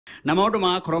na maundu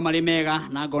magakorwo mari mega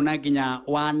na ngona nginya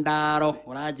Wandaro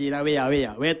uranjira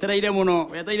wia wetereire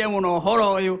muno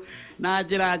horo uyu na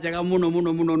njira njega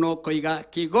muno no koiga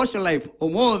Kigooco live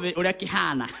umuthi uria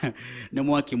kihana ni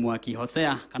mwaki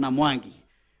Hosea kana Mwangi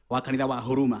wa kanitha wa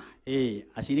Huruma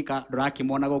ashirika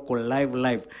ndurakimona guku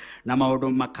live na maundu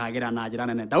makagira na njira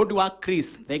nene. Daudi wa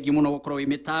Chris thank you muno gukorwo wi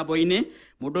mitambo-ini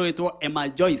mundu witwo Emma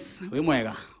Joyce wi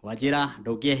mwega wajira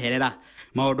ndungieherera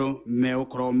maundu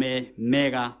megukorwo me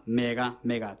mega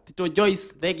Tito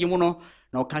Joyce thank you muno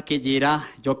no kakijira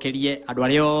jokerie andu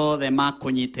aria othe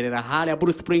makunyitirira haria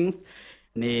Blue Springs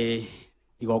ni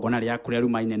igogona ria kuria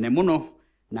ruma inene muno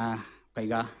na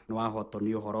kaiga no wahoto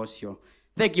ni uhoro ucio.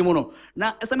 Thank you muno.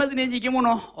 Na SMS ni nyingi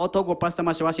muno otogo pastor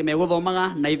Mashawashi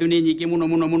meguthomaga na ithu ni nyingi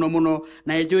muno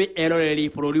na enjoy eroreri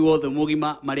bururi wothe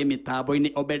mugima mari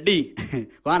mitambo-ini Obedi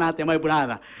kwana ate my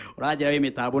brother urajira wi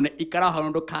mitambo ne ikara hano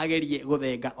ndukagerie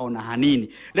guthenga ona hanini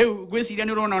riu gwiciria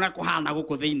ni urona ona kuhana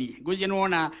guku thiini gwiciria ni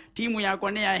urona timu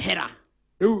yakwa ni yahera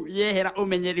riu yehera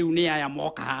umenye riu ni aya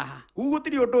moka haha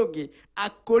gutiri undu ungi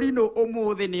akorino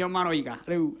umuthi nio maroiga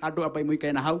riu andu abai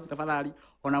muikae na hau tafadhali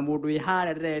ona mundu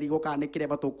iharereri gukanikire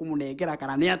batukumunengera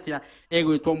kana ni atia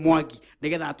egwitwo Mwangi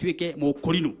nigetha atuike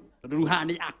mukurino riu ha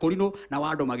ni akurino na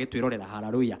wandu magitwirorera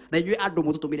haleluya na inyue andu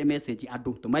mututumire message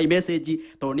andu tumai message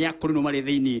to ni akurino mari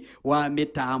thiini wa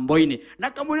mitambo-ini na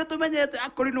kamwire tumenyete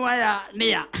akurino aya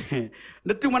nia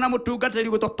ndituma na mutungatiri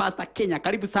gwitwo Pastor Kenya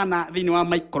karibu sana thiini wa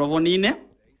microphone-ine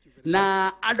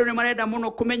na andu ni marenda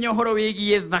muno kumenya horo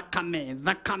wigie thakame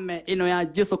ino ya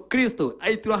Jesu Kristo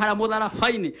aitirwo hara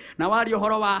mutharabaini na wari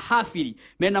horo wa Hafiri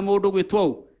mena mundu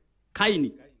gwitwo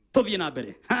Kaini tuthie na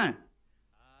mbere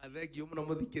thank you muno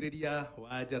muthikiriria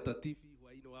wa Njata TV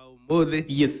hwaini wa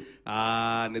umuthi yes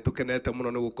nitukenete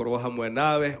muno ni gukorwo hamwe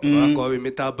nawe ugakorwo wi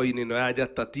mitambo-ini ino ya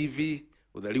Njata TV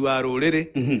utheri wa ruriri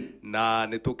na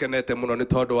nitukenete muno ni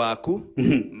tondu waku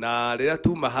na riria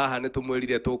tuma haha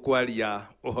nitumwirire tukwaria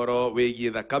uhoro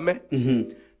wigie thakame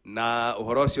na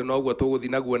uhoro ucio noguo tuguthi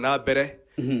naguo na mbere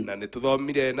na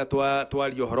nituthomire na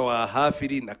twaria uhoro wa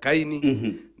Hafiri na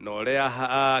Kaini na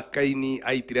uria Kaini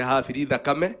aitire Hafiri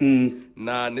thakame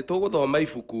na nituguthoma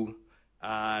ibuku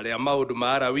ria maundu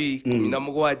ma Lawi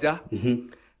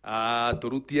 17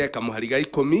 turutie kamuhari ga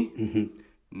 10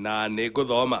 na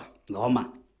niguthoma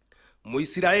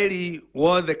Muisiraeli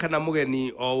wothe kana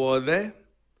mugeni o wothe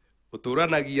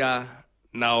uturanagia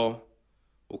nao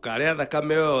ukaria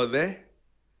thakame yothe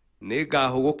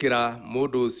ningahugukira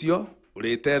mundu ucio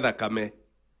urite thakame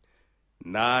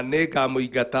na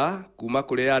ningamuingata kuma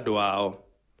kuri andu ao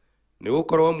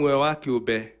nigukorwo muoyo wa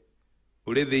kiumbe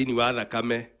uri thiini wa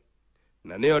thakame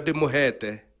na niyo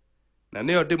ndimuhete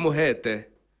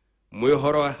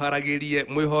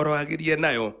mwihorohagirie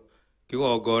nayo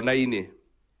kigongona-ini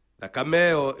thakame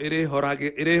yo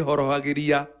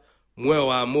irihorohagiria muoyo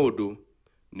wa mundu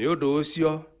ni undu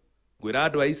ucio ngwira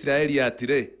andu a Israeli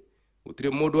atire gutire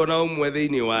mundu ona umwe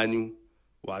thiini wanyu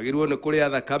wagirwo ni kuria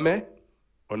thakame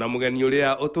ona mugeni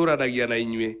uria uturanagia na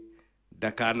inyue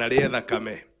ndakanarie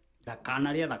thakame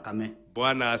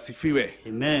Bwana asifiwe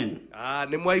amen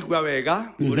ni mwaigua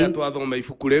wega uria twathoma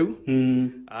ibuku riu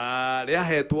ria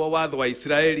hetwo watho wa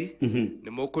Israeli ni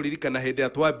mukuririkana hindi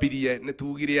atwambirie ni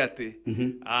tugire ati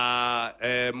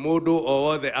mundu o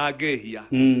wothe angehia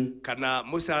kana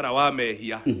mucara wa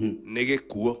mehia ni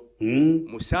gikuo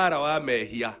mucara wa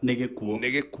mehia ni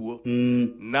gikuo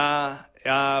na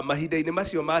mahinda-ini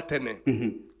macio ma tene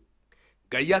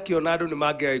Ngai akiona andu ni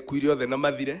mangekuire othe na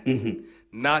mathire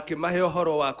na akimahe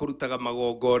uhoro wa kurutaga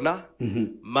magongona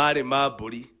mari ma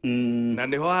mburi na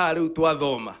niho ha riu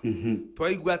twathoma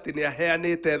twaigua ati ni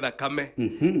aheanite thakame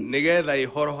nigetha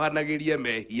ihorohanagirie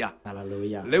mehia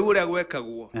haleluya riu uria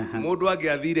gwekagwo mundu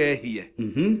angiathire ehie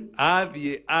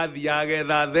athie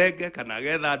agetha thenge kana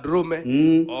agetha ndurume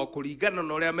o kuringana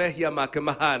na uria mehia make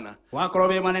mahana wakorwo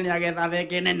we manene agetha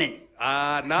thenge nene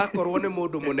na akorwo ni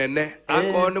mundu munene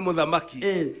akorwo ni muthamaki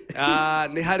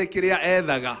ni hari kiria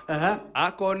ethaga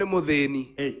akorwo ni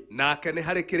muthini nake ni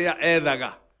hari kiria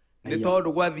ethaga ni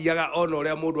tondu gwathiaga ona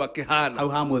uria mundu akihana au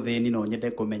ha muthini no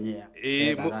nyende kumenyea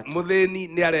muthini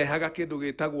ni arehaga kindu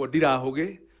gitagwo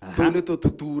ndirahugi tu ni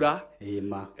tututura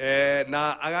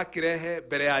na agakirehe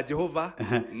mbere ya Jehova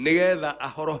nigetha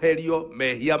ahoroherio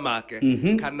mehia make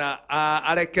kana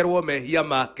arekerwo mehia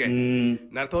make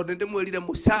na tondu ndimwirire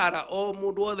mucara o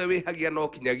mundu wothe wihagia no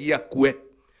kinyagia kue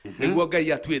niguo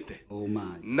Ngai atwite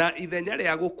na ithenya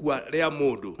ria gukua ria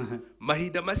mundu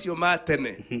mahinda macio ma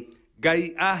tene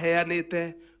Ngai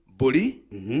aheanite mburi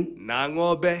na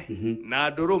ng'ombe na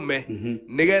ndurume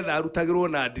nigetha arutagirwo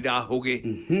na ndirahugi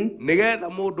nigetha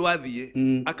mundu athie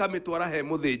akamitwara he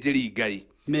muthinjiri Ngai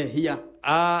mehia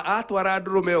atwara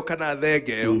ndurume yo kana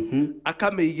thenge yo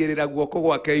akamiigirira guoko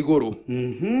gwake iguru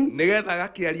nigetha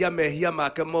gakiaria mehia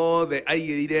make mothe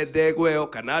aigirire ndegwa yo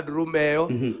kana ndurume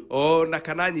yo ona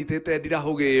kana nyitite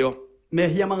ndirahugi yo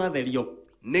mehia magatherio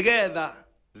nigetha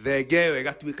thenge yo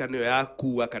igatuika niyo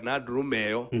yakua kana ndurume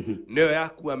yo niyo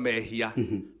yakua mehia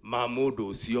ma mundu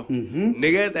ucio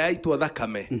nigetha yaitwo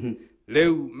thakame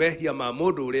Leu mehia ma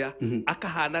mundu uria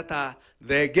akahana ta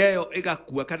thenge yo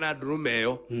igakua kana ndurume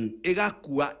yo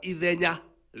igakua ithenya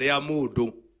ria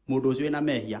mundu ucio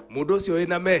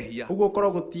ina mehia uguo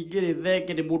korwo gutingiri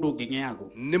thenge ni mundu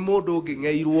nging'eagwo ni mundu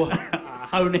nging'eirwo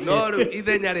hau ni no riu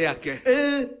ithenya riake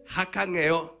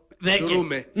hakang'eo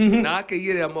ndurume na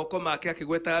akaigirira moko make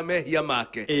akigweta mehia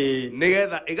make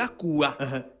nigetha igakua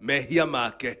mehia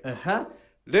make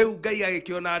riu Ngai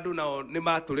agikiona andu nao ni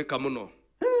maturika muno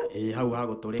hau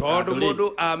haguturika tondu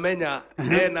mundu amenya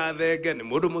ena thenge ni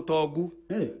mundu mutongu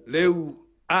riu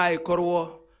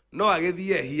aikorwo no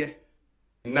agithie hie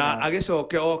na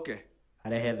agicoke oke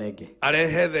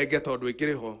arehe thenge tondu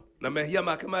ikiriho na mehia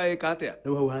make maika atia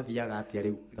riu hau hathiaga atia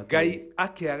riu Ngai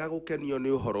akiaga gukenio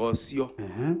ni uhoro ucio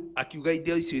akiuga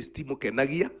indo icio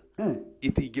itimukenagia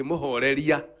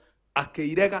itingimuhoreria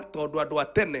akiirega tondu andu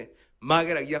atene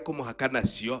mageragia kumuhaka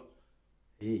nacio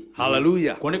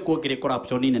hallelujah kone kuongire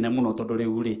corruption nene muno tondu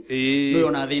riu ri no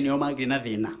ona thini o magire na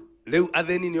thina riu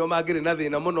atheni nio magire na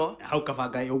thina muno hau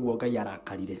kabanga uguo Ngai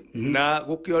arakarire na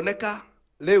gukioneka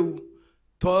riu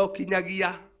to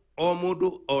kinyagia o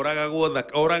mundu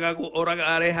oraga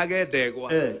arehage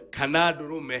ndegwa kana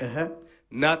ndurume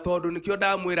na tondu nikio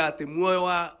ndamwira ati muoyo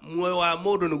wa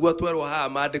mundu niguo twerwo haha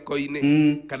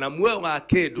mandiko-ini kana muoyo wa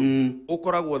kindu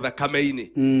ukoragwo thakame-ini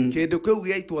kindu kiu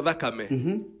giaitwo thakame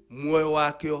muoyo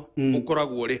wakio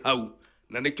ukoragwo ri hau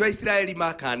na nikio Israeli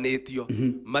makanitio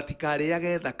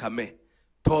matikariage thakame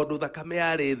tondu thakame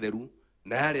yari theru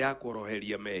na yari ya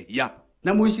kuoroheria mehia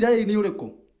na Muisraeli ni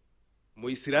uriku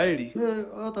Muisraeli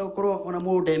ota ukorwo ona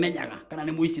mundu ndemenyaga kana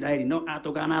ni Muisraeli no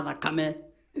atugana thakame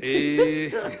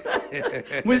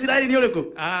Muisraeli ni uriku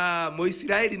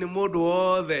Muisraeli ni mundu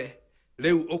wothe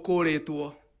riu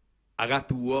ukuritwo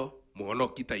agatuo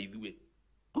muhonoki ta ithue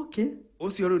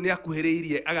ucio riu ni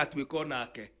akuhiriirie agatuika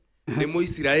onake ni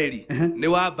Muisraeli ni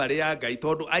wa mbari ya Ngai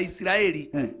tondu Aisraeli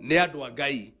ni andu a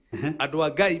Ngai andu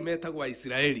a Ngai metagwo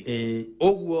Aisraeli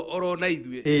uguo orona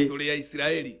ithue turi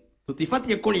Aisraeli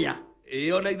tutibatie kuria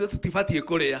ona ithu tutibatie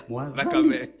kuria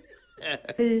thakame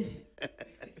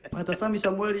Pata Sami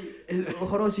Samueli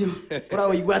uhoro ucio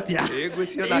uraigua atia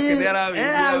ngwicio nake ni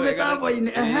arawigua wega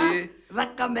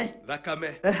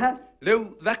thakame riu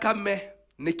thakame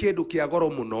ni kindu kia goro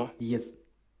muno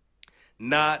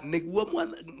na niguo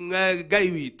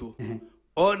Ngai witu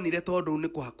onire tondu ni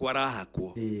kuhakwa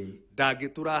arahakwo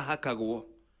ndangiturahakagwo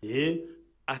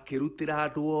akirutira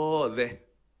andu othe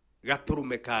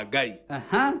gaturume ka Ngai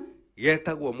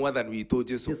getagwo mwathani witu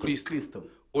Jesu Kristo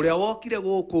uria wokire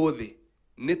guku thi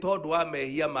ni tondu wa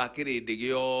mehia ma kirindi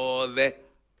giothe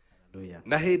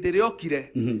na hindi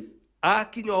riokire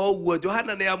akinya oguo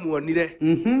Johana ni amuonire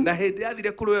na hindi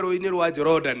athire kurwerwo-ini rwa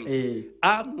Jorodani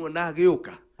amuona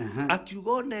agiuka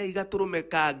akiuga ne igaturume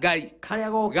ka Ngai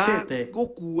karia gokite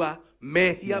gukua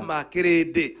mehia ma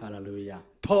kirindi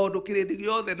tondu kirindi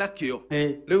giothe nakio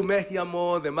riu mehia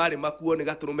mothe mari makuo ni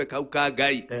gaturume kau ka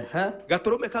Ngai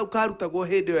gaturume kau karutagwo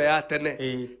hindi yo ya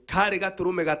tene kari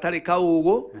gaturume gatari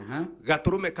kaugu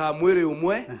gaturume ka mwiri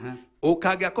umwe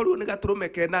ukangia koru ni gaturume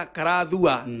kena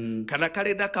karathua kana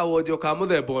kari na kawonjo ka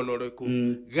muthemba onoriku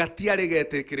gatiari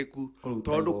getikiriku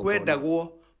tondu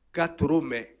kwendagwo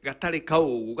gaturume gatari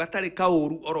kaugu gatari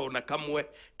kauru orona kamwe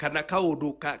kana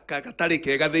kaundu gatari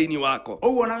kega thiini wako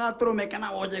uguo na gaturume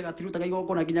kana wonje gatirutaga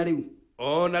igongona nginya riu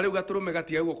ona riu gaturume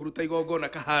gatiagwo kuruta igongona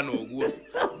kahana uguo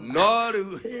no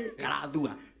riu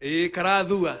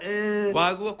karathua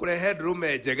waguo kurehe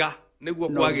ndurume njega niguo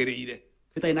kwagiriire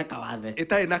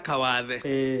itai na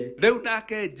kawathe riu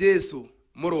nake Jesu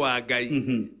muru wa Ngai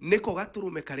niko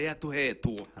gaturume karia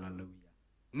tuhetwo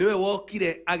niwe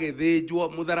wokire agithinjwo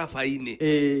mutharabai-ini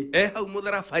hau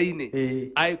mutharabai-ini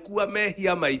aikua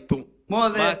mehia maitu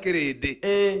ma kirindi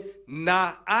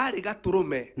na ari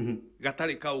gaturume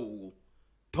gatari kaugu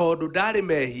tondu ndari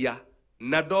mehia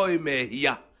na ndoi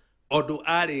mehia ondu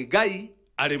ari Ngai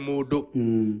ari mundu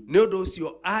ni undu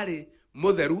ucio ari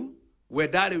mutheru we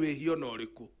ndari wihio na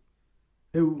uriku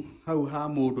riu hau ha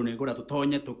mundu ni ngura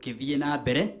tutonye tukithie na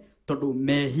mbere tondu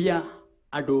mehia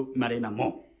andu mari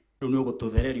namo riu ni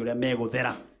ugututhereria uria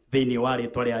meguthera thiini wa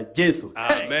ritwa ria Jesu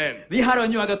amen thi haro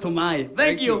nyuaga tumai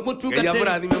thank you mutungatiri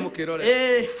murathime mukirore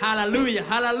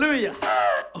hallelujah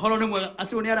horo ni mwega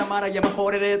acio ni ara maragia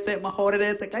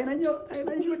mahorerete kaina nyo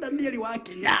Danieli wa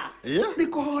Kenya ni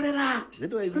kuhorera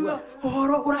Ndio aigua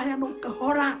horo urahano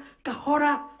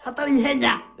kahora hatari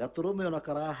henya gaturume ona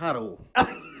karaharo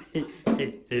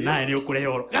nae ni ukure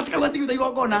horo gatika gwatiga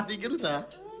igongona ndingiruta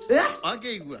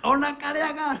angeigua ona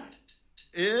kariaga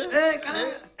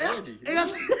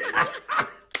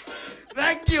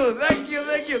Thank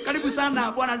you. Karibu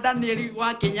sana bwana Daniel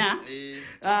wa Kenya.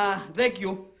 Thank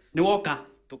you. Ni woka.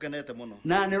 Tukenete muno.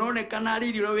 Na nironekana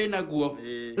riri ro wina guo.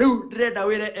 Riu ndirenda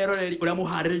wire eroreri uria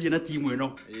muhariririe na timu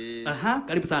ino.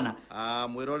 Karibu sana.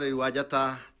 Mwiroreri wa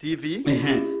Njata TV.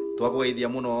 Twakugeithia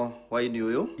muno hwaini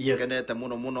uyu. Tukenete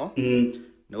muno.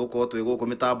 Ni gukorwo twi guku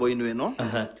mitambo-ini ino.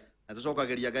 Na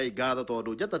tucokageria Ngai ngatho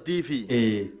tondu Njata TV.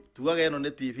 Tugaga ino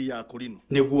ni TV ya kurino.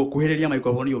 Niguo kuhiriria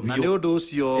microphone yo. Na ni undu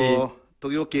ucio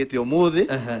tugiukite umuthi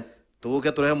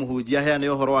tuguke turehe muhunjia heane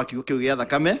uhoro wa kiugo kiu gia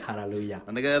thakame haleluya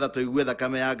na nigetha tuigue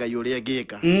thakame ya Ngai uria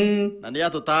ngika na ni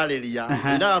atutariria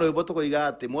ina rwimbo tukoiga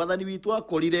ati mwathani witu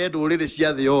akorire nduriri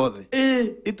cia thi yothe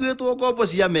ituitwo ngombo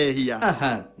cia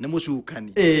mehia ni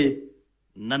mucukani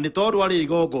na ni tondu ari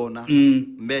igongona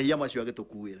mehia macio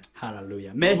agitukuira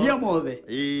haleluya mehia mothe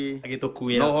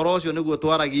agitukuira no horo ucio niguo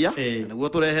twaragia niguo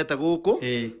turehete guku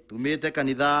tumite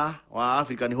kanitha wa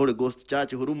African Holy Ghost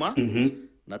Church Huruma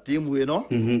na timu ino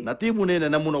na timu nene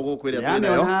na muno guku iria twina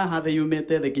yo haha the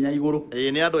yumete the kinya iguru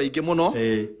ni andu aingi muno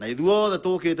na ithuothe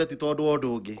tukite ti tondu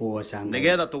ondu ungi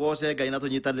nigetha tugoce Ngai na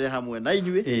tunyitanire hamwe na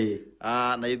inyui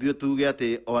na ithuĩ tuge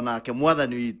ati onake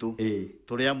mwathani witu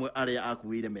turi amwe aria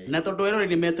akuire me na tondu erori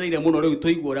ni metereire muno riu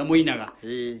tuigua uria muinaga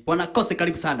bwana Kose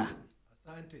karibu sana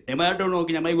asante emayo no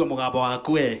nginya maigua mugambo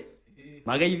waku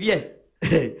mageithie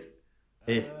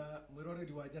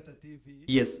mwiroreri wa Njata TV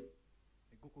yes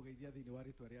kugeithia thini wa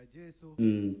ritwa ria Jesu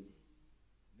ni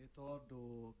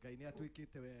tondu Ngai ni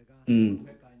atwikite wega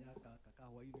tweka nyaka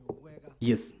kakahwa-ini mwega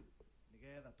yes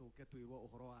nigetha tuke twirwo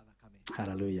uhoro wa thakame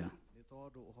haleluya ni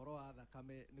tondu uhoro wa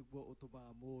thakame niguo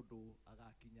utumaga mundu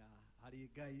agakinya hari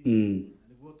Ngai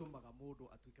niguo utumaga mundu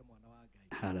atuike mwana wa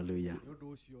Ngai haleluya ni undu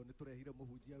ucio ni turehire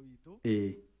muhunjia witu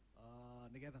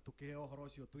nigetha tukiheo uhoro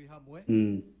ucio twi hamwe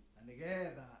na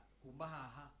nigetha kuma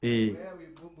haha wewe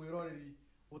mwiroreri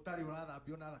utari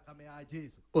urathambio na thakame ya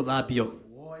Jesu uthambio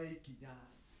woe ikinya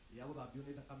ya uthambio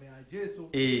ni thakame ya Jesu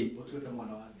utuike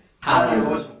mwana wa Ngai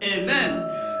haleluya amen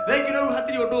thank you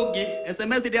hatiri undu ungi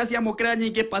SMS ndia cia mukira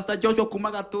nyingi Pastor Joshua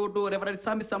kuma Gatundu Reverend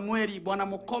Sami Samueli bwana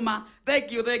Mukoma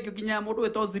thank you kinya mundu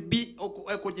wetwo Zibi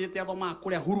ekujirite athoma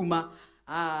kuria Huruma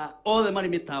othe mari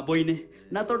mitambo-ini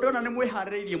na tondu ona ni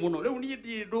mwihaririirie muno riu ni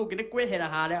ndi ndungi ni kwehera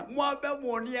haria mwambe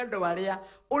muonie andu aria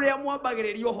uria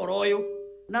mwambagiriria uhoro uyu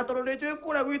na tondu ni twi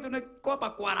kuria gwitu ni kwamba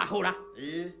kwarahura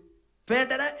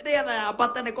pendere nigetha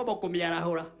yambate ni kwamba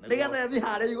kumiarahura nigetha thi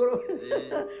haria iguru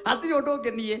hatiri undu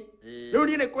ungi nie riu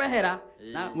ni kwehera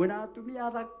na mwina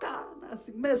atumia thaka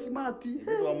na smart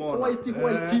white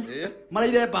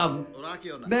maraire babu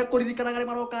urakiona mekuririkanaga ni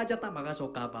maroka Njata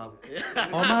magacoka babu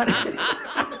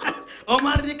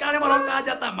omaririkana ni maroka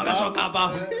Njata magacoka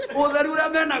babu utheru uria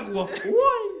menaguo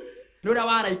ni uria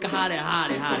waraika haria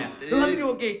riu hatiri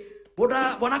ungi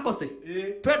bwana Kose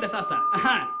twende sasa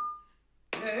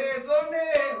Yesu ni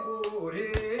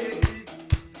bure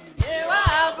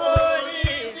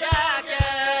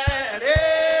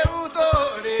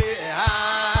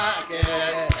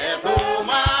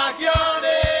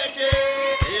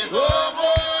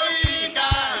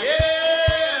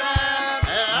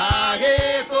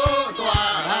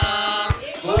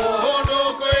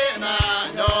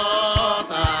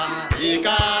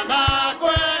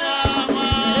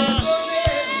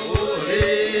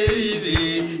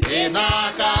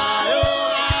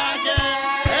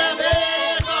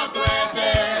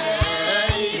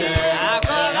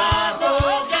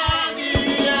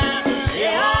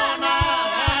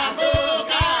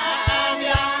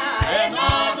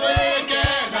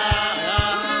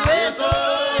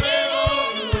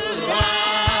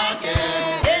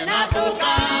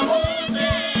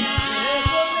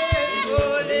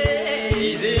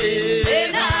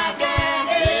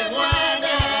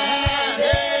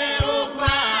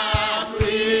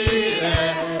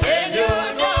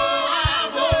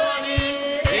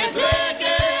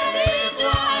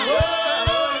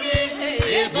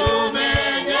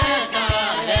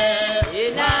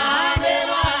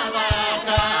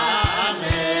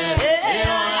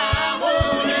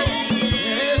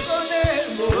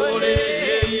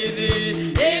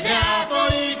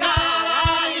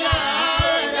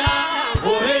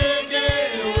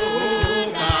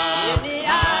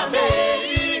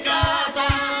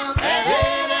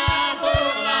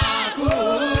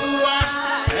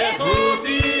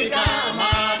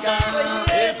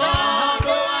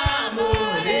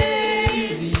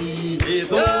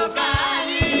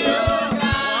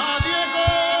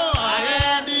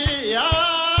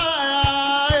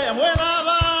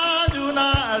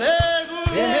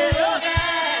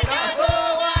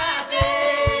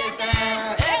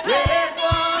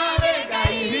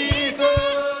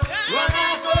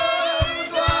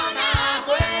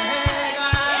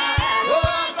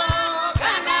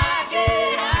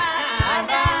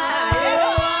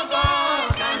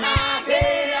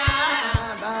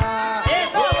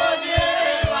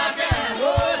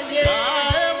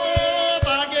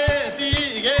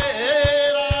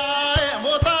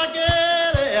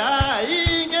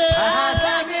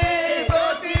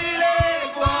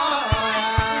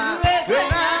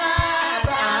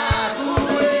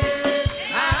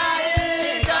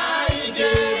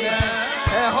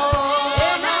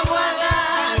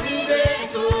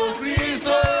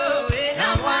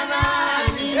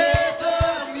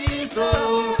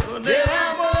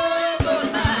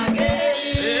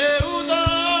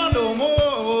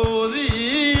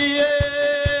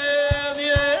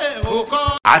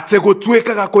Ate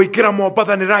gũtuĩkaga kũingĩra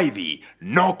Mombatha nĩ raithi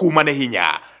no kuma nĩ hinya.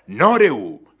 No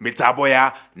rĩu mitambo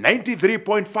ya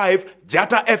 93.5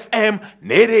 Jata FM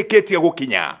nĩ ĩrĩkĩtie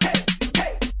gũkinya.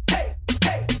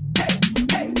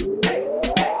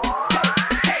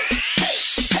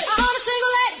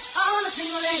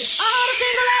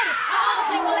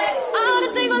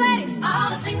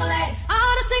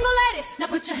 Now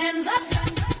put your hands up,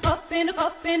 up in the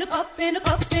up in the up in the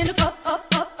up in the up up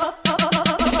up up up up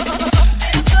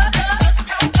up.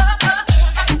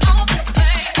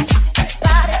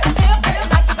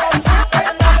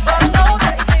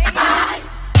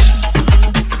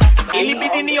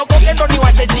 Ilibidi niokoke ndo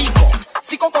niwashe jiko.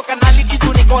 Siko kwa kanali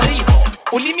kitu niko riko.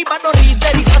 Ulimi bado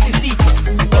rite risasi siko.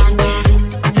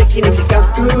 Taking it to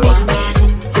come through.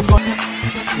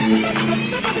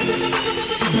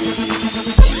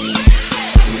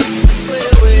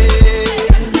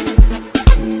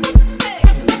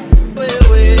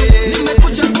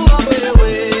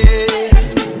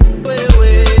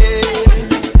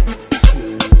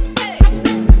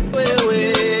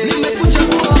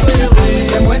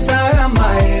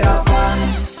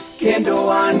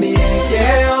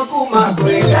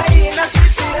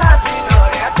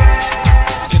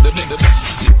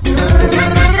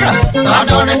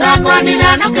 Adone na kwani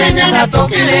na Kenya na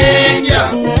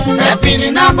tokilenja.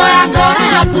 Epini namba ya ngora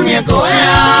ya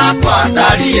kunyekoea kwa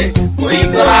ndalie.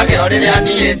 Kuingorage orire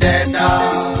ani ndenda.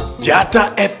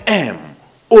 Jata FM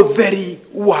Utheri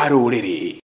wa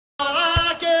Rũrĩrĩ.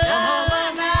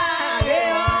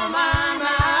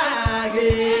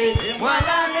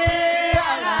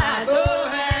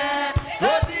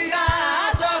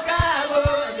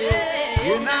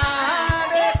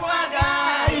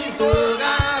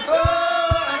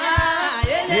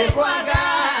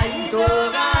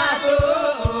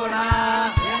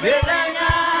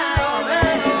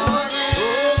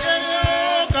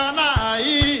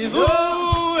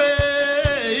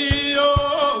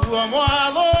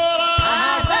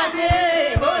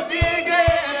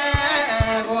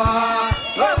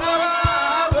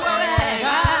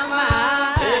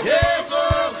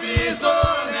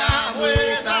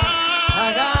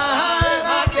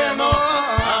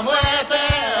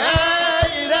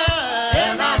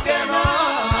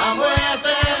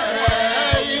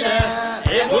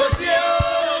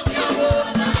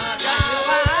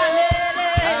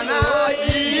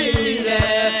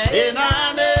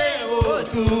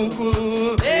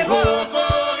 Kigooco,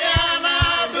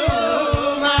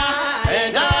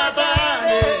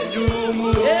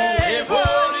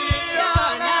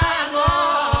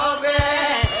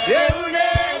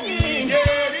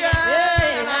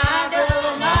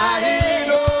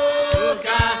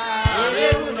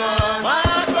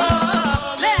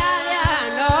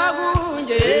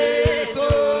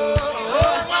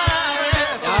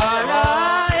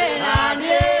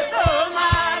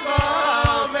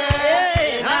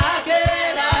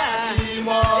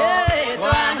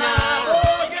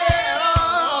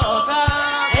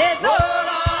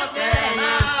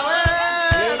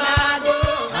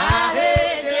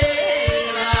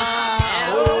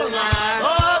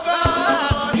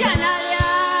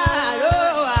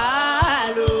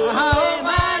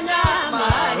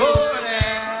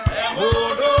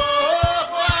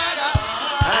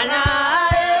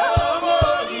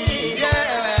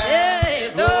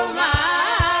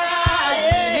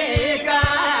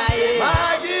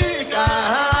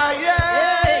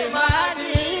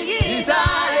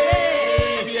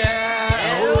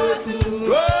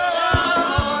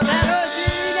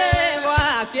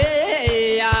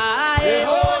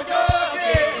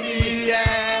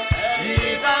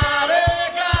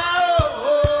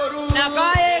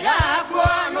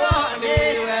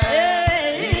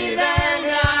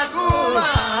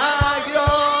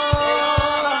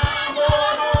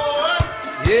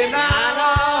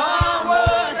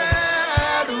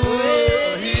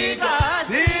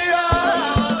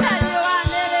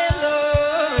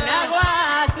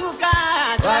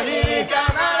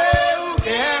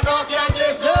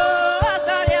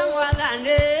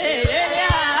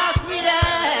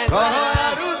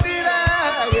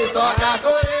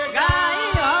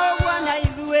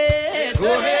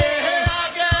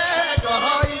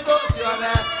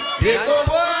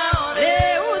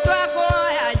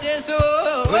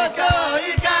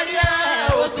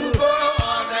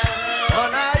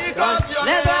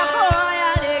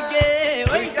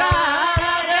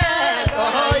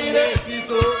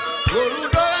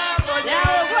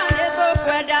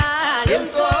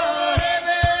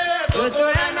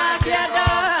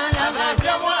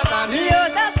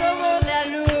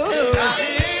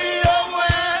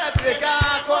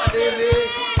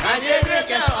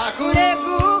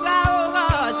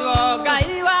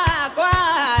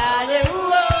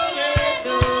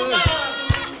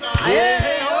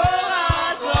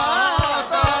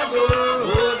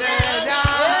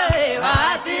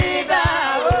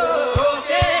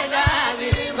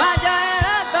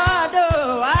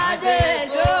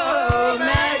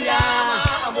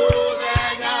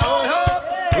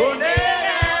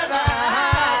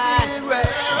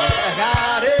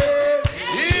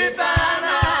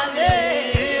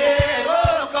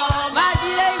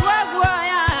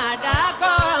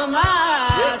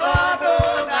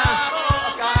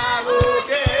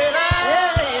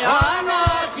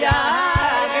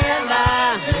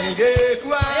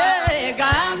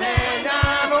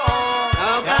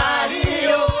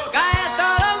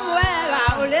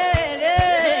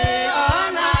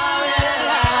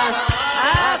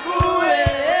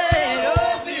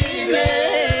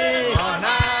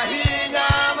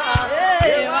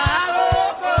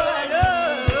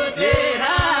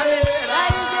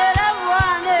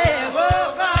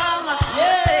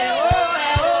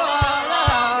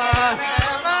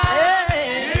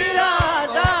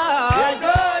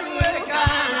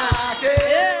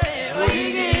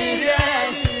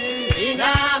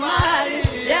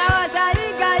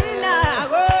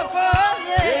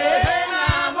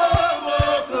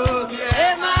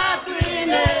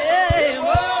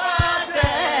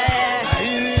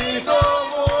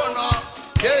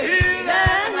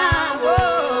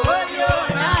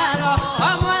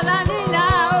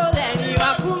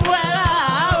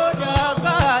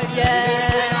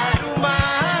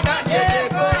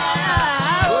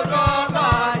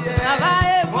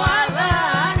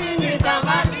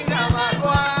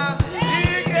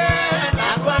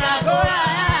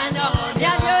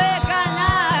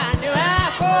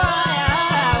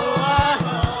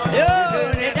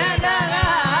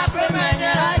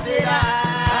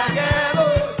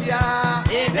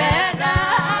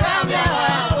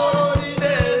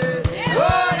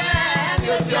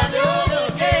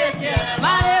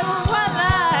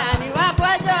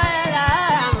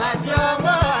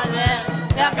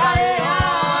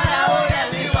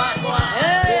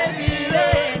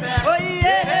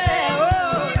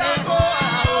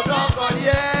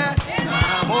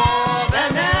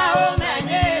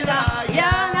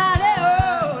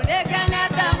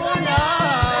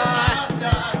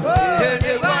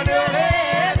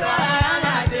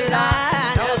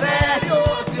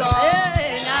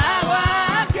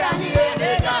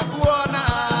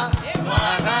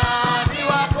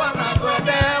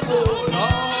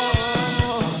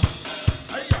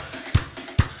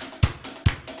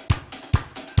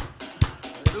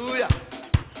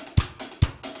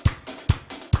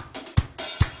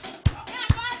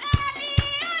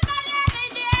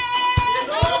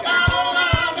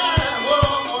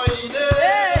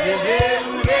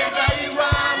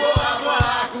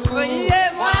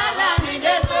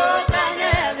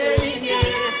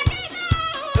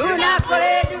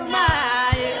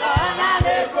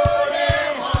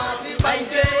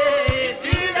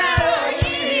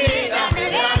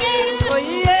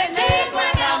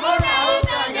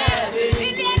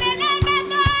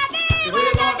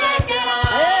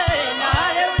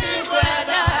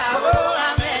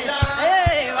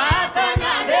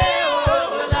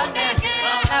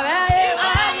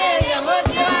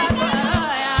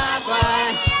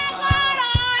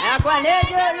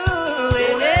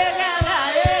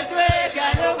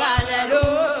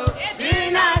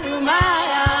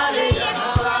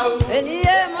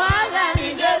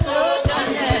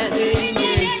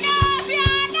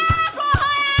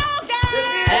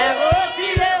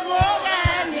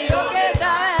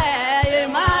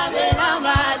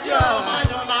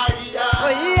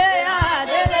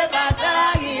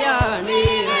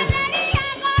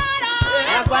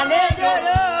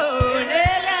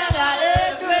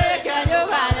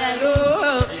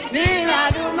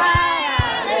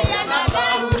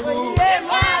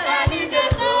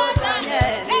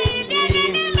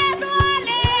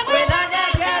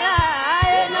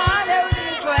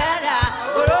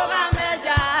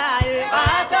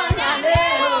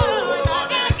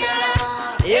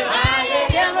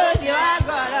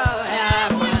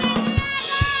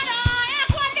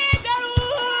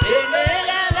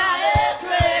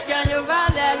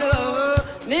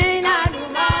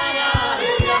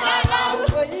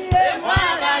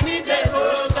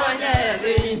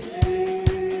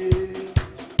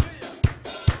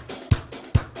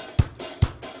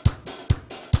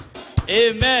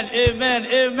 Amen, amen,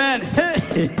 amen.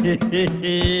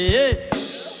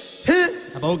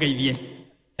 Aba ugeithie.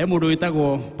 He mundu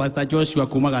witagwo Pastor Joshua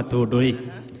kuma Gatundu ri.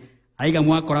 Aiga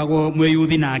mwakoragwo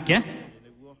mwiyuthi nake.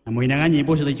 Na muinaga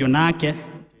nyimbo cio icio nake.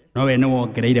 No we ni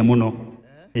wongereire muno.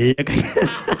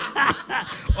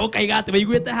 Ukaiga ati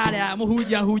wiguite haria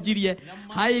muhunjia hunjirie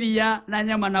hairia na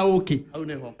nyama na uki. Hau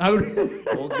niho.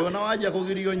 Ungiona wajia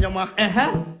kugirio nyama.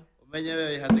 Umenye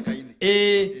wewe hatikaini.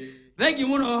 Thank you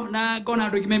muno na ngona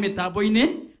andu ngime mitambo-ini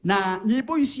na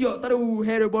nyimbo icio tariu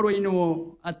he rwimbo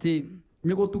rwinwo ati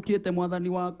nigutukite mwathani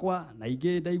wakwa na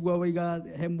ingi ndaigua waiga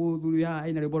he muthuri ha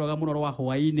ina rwimbo rwaga muno rwa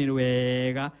hwaini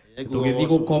rwega tugithi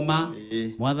gukoma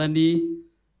mwathani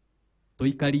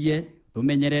tuikarie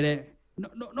tumenyerere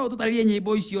no tutaririe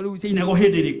nyimbo icio riu ciinago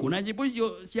hindi riku na nyimbo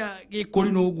icio cia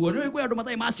gikurino uguo ni kwi andu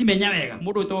matai macimenya wega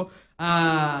mundu wito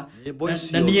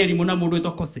Danieli muna mundu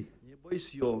wito Kose nyimbo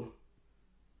icio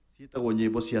ciitagwo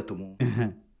nyimbo cia tumu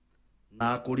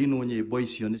na kurino nyimbo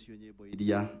icio nicio nyimbo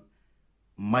iria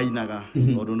mainaga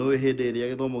ondu no hindi iria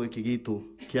githomo giki gitu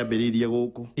kiambiririe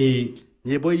guku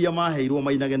nyimbo iria maheirwo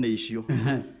mainage ni icio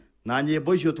na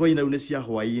nyimbo icio twaina ni cia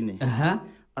hwaini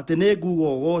ati ne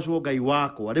ngugo gocwo ngai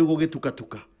wakwa riu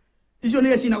gugitukatuka icio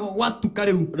ni cinagwo gwatuka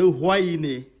riu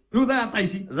hwaini riu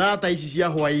thata ici cia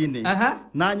hwaini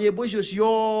na nyimbo icio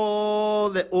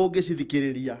ciothe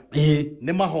ungicithikiriria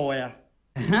ni mahoya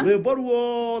rwimbo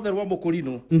ruothe rwa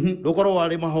mukurino rukorwo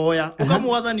ari mahoya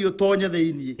ukamwathani utonye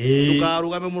thiini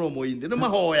ndukarugame muromo-ini ni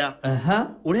mahoya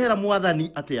urehera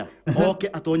mwathani atia oke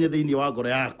atonye thiini wa ngoro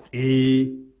yaku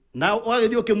na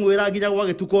wagithii ukimwira nginya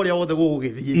gwagituka uria wothe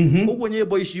gugithii uguo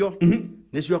nyimbo icio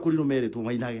nicio akurino meritwo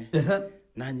mainage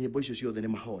na nyimbo icio ciothe ni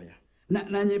mahoya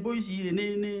na nyimbo ici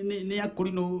ni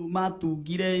akurino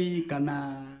matungire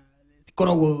kana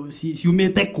cikoragwo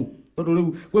ciumite ku tondu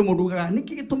riu kwi mundu ugaga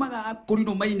niki gitumaga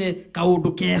akurino maine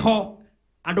kaundu keho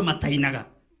andu matainaga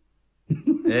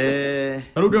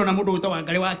riu ndona mundu witwa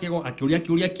Wangari wa Kigo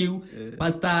akiuria kiu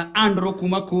Pastor Andrew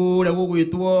kuma kuria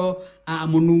gugwitwo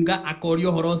Mununga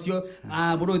akorio horo ucio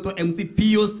mundu witwo MC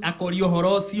Pius akorio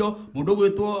horo ucio mundu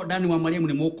witwo Dani wa Mariamu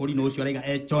ni mukurino ucio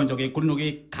araiga chonjo gikurino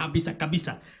gi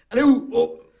kabisa riu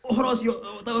horo ucio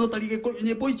tatarige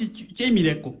nyimbo ici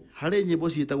chaimire ku hari nyimbo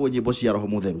ciitagwo nyimbo cia roho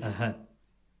mutheru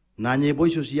na nyimbo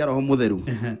icio cia roho mutheru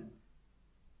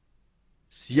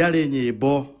ciarĩ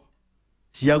nyimbo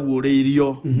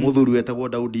ciaguũrĩirio muthuri wetagwo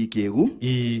Daudi Kigu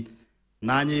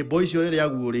na nyimbo icio rĩrĩa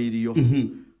aguũrĩirio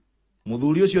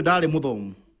muthuri ucio ndarĩ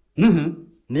muthomu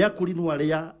nĩ akurino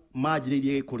arĩa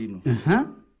manjĩrĩirie gĩkũrino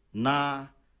na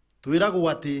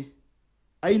twĩragwo atĩ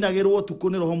ainagĩrwo tuko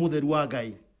nĩ roho mutheru wa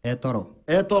Ngai etoro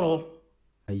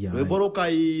rwĩmbo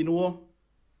rũkainwo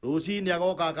rucini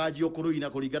agoka akanjio kuruina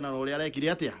kuringana na uria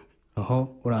arekire atia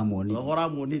roho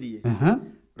ũramuonirie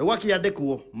rĩu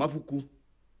akĩandĩkwo mabuku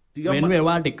we niwe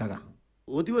wandĩkaga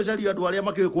gũtiwe cario andũ arĩa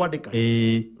makĩũĩ kwandĩka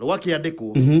rĩu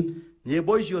akĩandĩkwo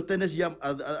nyĩmbo icio tene cia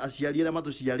aciari arĩa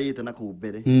matũciarĩte na kũu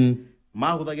mbere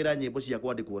mahũthagĩra nyĩmbo cia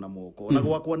kwandĩkwo na moko ona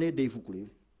gwakwa nĩ ndĩ ibuku rĩu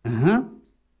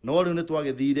no rĩu nĩ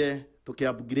twagĩthire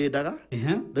tukiupgradeaga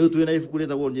riu twina ibuku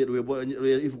ritagwo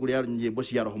ibuku ria nyimbo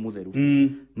cia roho mutheru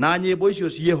na nyimbo icio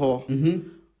cieho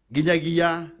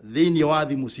nginyagia thiini wa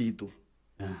thimu citu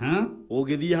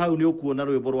ugithie hau ni ukuona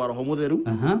rwimbo rwa roho mutheru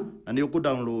na ni uku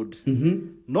download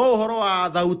no uhoro wa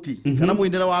thauti kana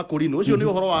muinire wa kurino ucio ni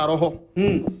uhoro wa roho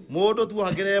mundu tu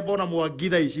hangirembo na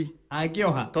mwangitha ici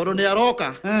angioha tondu ni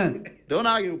aroka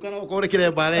ndona agiuka no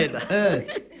kurekire barenda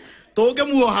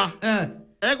tungimuoha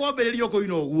ekwambiririo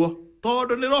kuina uguo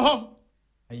tondu ni roho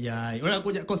Ayai, ora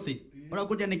kuja kosi. Ora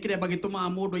kuja ni kire bagituma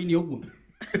mundu ini oguo.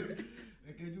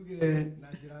 Reke njuge na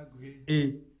njira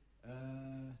nguhi.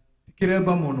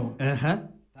 Tikiremba muno.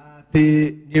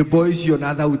 Ati nyimbo icio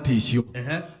na thauti icio.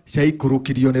 Cia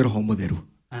ikurukirio ni Roho Mutheru.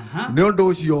 Ni undu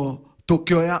ucio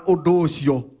tukioya undu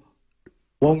ucio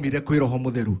waumire kwi Roho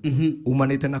Mutheru.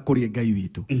 Umanite na kuri Ngai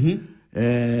witu.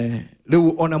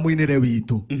 Riu ona muinire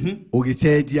witu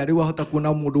ugicenjia riu ahota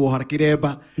kuona mundu wohara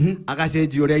kiremba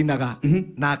agacenjia uria inaga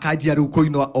na akanjia riu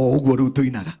kuina o uguo riu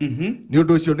tuinaga ni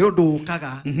undu ucio ni undu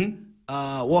ukaga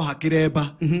woha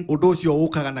kiremba undu ucio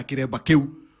ukaga na kiremba kiu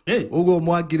uguo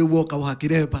mwangiri woka woha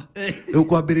kiremba riu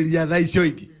kwambiriria thaa icio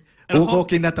ingi ugo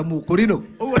kina ta mukurino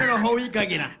uguo ni roho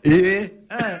wingagira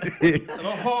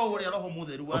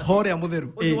roho uria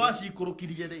mutheru ucio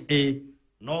wacikurukirie ri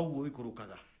no guo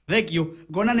ikurukaga. Thank you.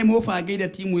 Ngona ni mubangire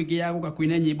timu ingi ya guka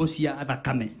kuina nyimbo cia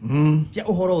thakame. Cia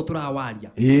uhoro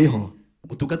uturawaria. Iho.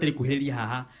 Mutungatiri kuhiriria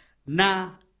haha.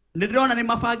 Na ndirona ni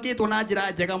mabangitwo na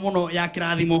njira njega muno ya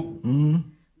kirathimo.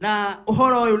 Na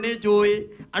uhoro uyu ni njui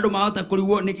andu mahota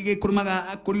kurigwo niki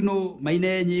gikurumaga kurino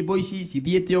maine nyimbo ici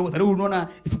cithiete uguo. Riu nona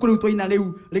ibuku riu twaina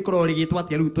riu rikorwo rigitwa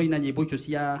atia riu twaina nyimbo icio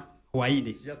cia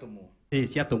hwaini. Ciatumwo.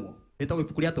 Ciatumwo. Etagwo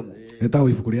ibuku ria tumwo. Etagwo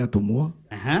ibuku ria tumwo.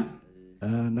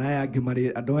 Na aya angi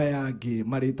mari andu aya angi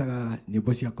maritaga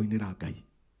nyimbo cia kuinira Ngai.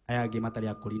 Aya angi matari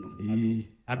akurino.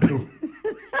 Andu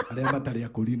aria matari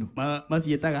akurino.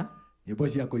 Macietaga nyimbo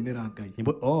cia kuinira Ngai.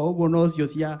 Nyimbo uguo no cio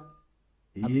cia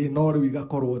no riu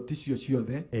igakorwo ticio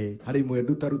ciothe hari imwe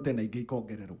ndutarute na ingi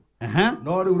ikongererwo.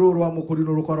 No riu ruru rwa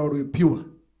mukurino rukorwo rwi pure.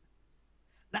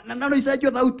 Na no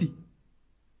icenjio thauti.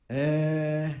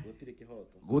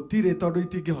 Gutire tondu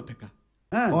itingihoteka.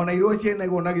 Ona irwo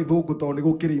cienagwo na githungu to ni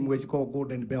gukira imwe ciko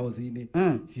golden bells ini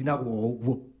cinagwo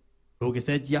uguo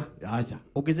ugicenjia acha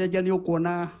ugicenjia ni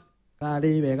ukuona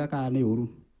kari wega kana ni uru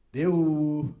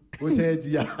riu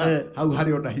gucenjia hau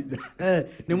hari ona hinya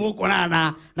ni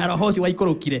mukuona na roho ucio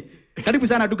waikurukire. Karibu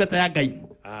sana ndungata ya Ngai.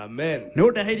 Amen. Ni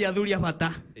undeheria athuri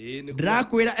abata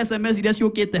ndirakwira SMS iria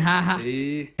ciukite haha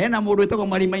hena mundu wetagwo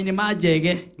marima-ini ma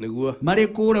njege niguo mari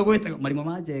kure gwetagwo marima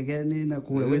ma njege ni na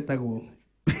kure gwetagwo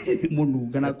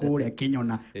mununga na kuria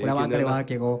kinyona kuria wakare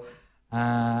wakego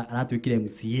aratwikire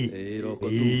MC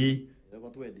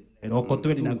roko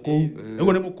twendi na ku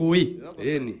ugo ni mukui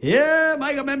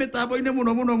maiga me mitambo-ini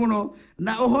muno muno muno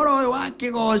na uhoro uyu wa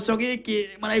kigoco giki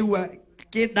maraigua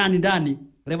ki ndani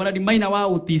Reverend Maina wa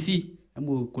OTC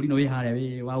mukurino wi haria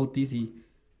wi wa OTC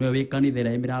we wi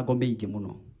kanithera mirango mingi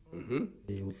muno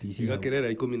OTC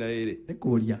igakirera 12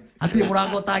 nikuria atire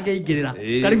murango tangeingirira.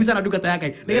 Karibu sana ndungata ya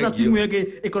Ngai nigetha timu yake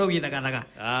ikorwo githagathaka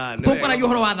tukoragio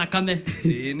horo wa thakame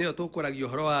nio tukoragio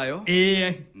horo wayo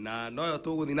na noyo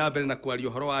tuguthi na mbere na kwaria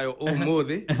horo wayo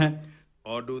umuthi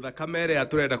ondu thakame ria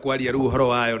turenda kwaria riu horo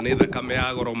wayo ni thakame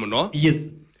ya goro muno.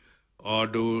 Yes.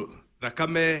 Ondu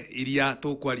thakame iria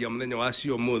tukwaria muthenya wa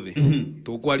cio muthi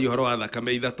tukwaria horo wa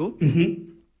thakame ithatu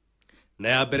na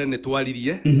ya mbere ni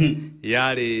twaririe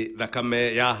yari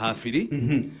thakame ya habiri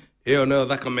iyo nayo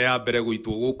thakame ya mbere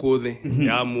guitwo guku thi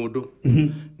ya mundu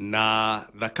na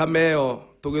thakame yo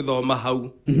tugithoma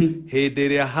hau hindi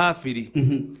ria habiri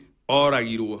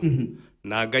oragirwo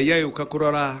na Ngai ayuka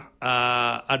kurora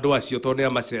andu acio tondu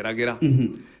amaceragira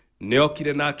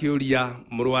niokire na akiuria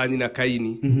muru wa nyina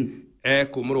Kaini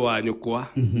kumuru wa nyukwa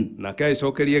na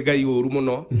kaicokerie Ngai uru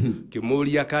muno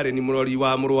kimuria kare ni murori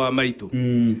wa muru wa maitu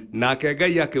nake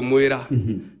Ngai akimwira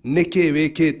niki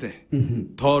wikite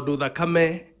tondu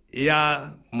thakame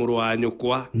ya muru wa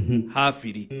nyukwa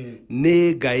habiri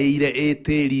ni ngaire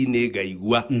etiri ni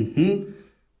ngaigua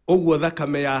uguo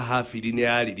thakame ya habiri ni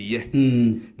yaririe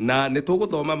na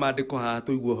nituguthoma mandiko haha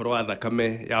tuigua horo wa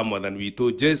thakame ya mwathani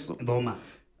witu Jesu thoma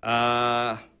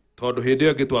tondu hindi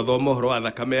yo gitwathoma horo wa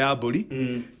thakame ya mburi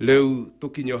riu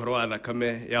tukinye horo wa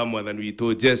thakame ya mwathani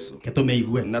witu Jesu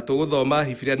ketumeigue na tuguthoma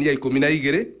Hibirania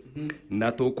 12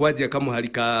 na tukwanjia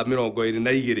kamuharika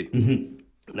 22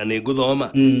 na ni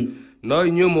nguthoma no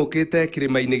inyu mukite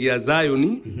kirima-ini gia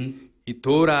Zayoni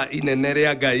itura inene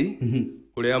ria Ngai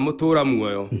uria mutura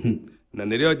muoyo na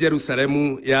nirio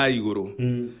Jerusalemu ya iguru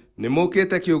ni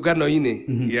mukite kiungano-ini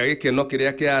gia gikeno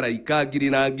kiria kia araika ngiri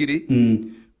na ngiri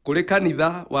kuri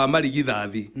kanitha wa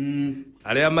marigithathi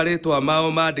aria maritwa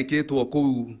mao mandikitwo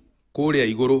kuu kuria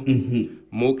iguru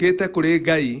mukite kuri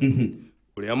Ngai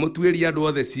uria mutuiria andu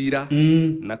othe cira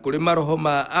na kuri maroho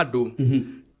ma andu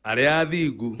aria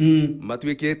athingu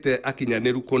matuikite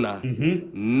akinyaniru kuna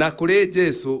na kuri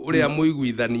Jesu uria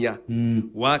muiguithania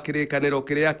wa kirikaniro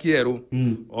kiria kieru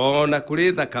ona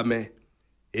kuri thakame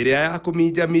iria ya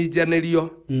kuminja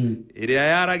minjanirio iria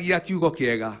yaragia kiugo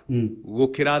kiega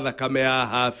gukira thakame ya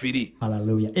habiri.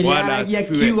 Hallelujah. Iria yaragia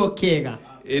kiugo kiega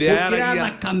ĩrĩa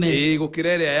yaragia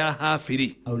gũkĩra ĩrĩa ya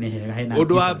habiri.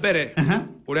 Ũndũ wa mbere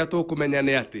ũrĩa tũkũmenya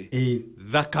nĩ atĩ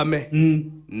thakame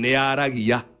nĩ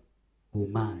yaragia.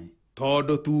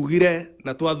 Tondũ tugire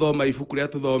na twathoma ibuku rĩa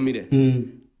tũthomire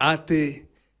atĩ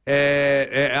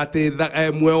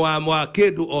muoyo wa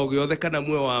kĩndũ o gĩothe kana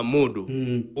muoyo wa mũndũ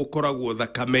ũkoragwo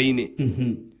thakame-inĩ.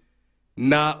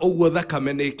 Na ũguo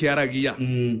thakame nĩ kĩaragia.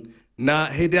 Na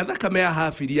hĩndĩ ya thakame ya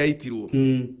habiri yaitirwo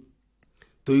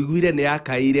tũiguire nĩ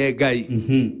yakaire Ngai.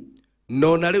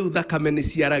 No na rĩu thakame nĩ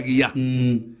ciaragia.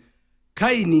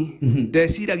 Kaini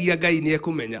ndeciragia Ngai nĩ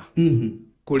ekũmenya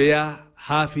kũrĩa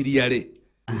habiri arĩ.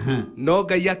 No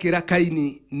Ngai akĩra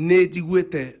Kaini nĩ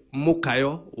njiguĩte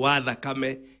mũkayo wa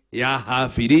thakame ya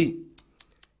habiri.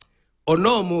 Ona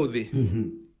ũmũthĩ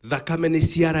thakame nĩ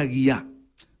ciaragia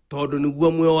tondũ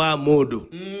nĩguo muoyo wa mũndũ.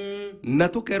 Na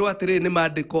tũkerwo atĩrĩ nĩ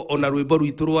maandĩko ona rwĩmbo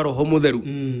rwitũ rwa Roho Mũtheru.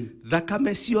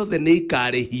 Thakame ciothe nĩ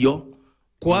ikarĩhio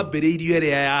kwambĩrĩirio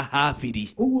ĩrĩa ya habiri.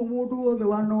 Ũguo mũndũ wothe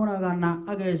wanoragana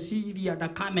ageciria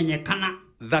ndakamenyekana.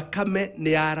 Thakame nĩ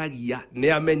yaragia, nĩ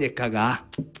yamenyekaga.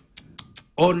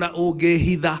 Ona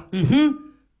ũngĩhitha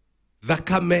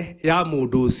thakame ya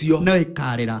mũndũ ũcio no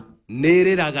ikarĩra, nĩ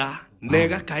ĩrĩraga na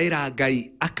ĩgakaĩra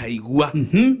Ngai akaigua.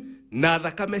 Na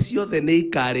thakame ciothe nĩ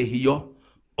ikarĩhio,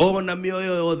 ona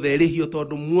mĩoyo yothe ĩrĩhio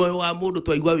tondũ muoyo wa mũndũ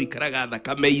twaigua wĩikaraga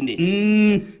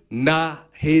thakame-inĩ. Na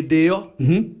hĩndĩ ĩyo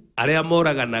arĩa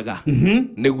moraganaga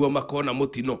nĩguo makona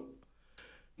mũtino.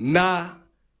 Na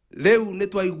rĩu nĩ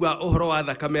twaigua ũhoro wa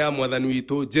thakame ya Mwathani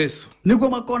witũ Jesu nĩguo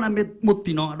makona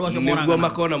mũtino. Andũ acio moragana nĩguo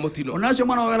makona mũtino. Ona acio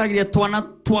marageragire twana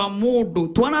twa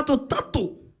mũndũ, twana tũtatũ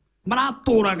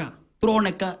maratũraga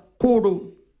tũroneka kũndũ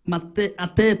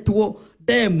atetwo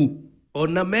ndemu.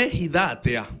 Ona mehitha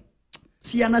atĩa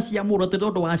ciana cia mũndũ atĩ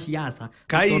tondũ wa siasa.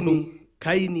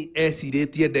 Kaini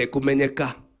ecirĩtie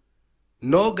ndekũmenyeka.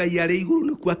 No Ngai arĩ igũrũ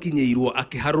nĩkuo akinyĩirwo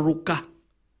akĩharũrũka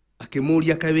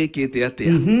akĩmũria kaĩ wĩkĩte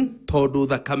atĩa. Tondũ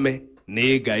thakame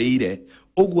nĩ ngaire.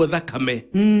 Ũguo thakame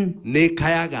nĩ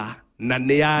kayaga na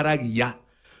nĩ yaragia.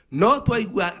 No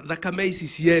twaigua thakame ici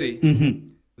cierĩ,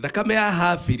 thakame ya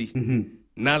habiri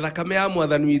na thakame ya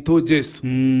Mwathani witũ Jesu,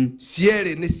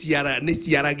 cierĩ nĩ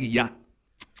ciaragia.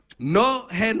 No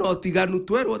hena ũtiganu.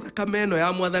 Twerwo thakame ĩno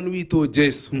ya Mwathani witũ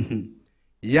Jesu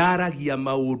yaragia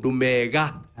maũndũ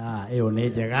mega. Ĩyo nĩ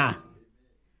njega.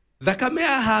 Thakame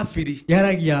ya habiri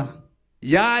yaragia,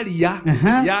 yaria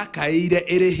yakaire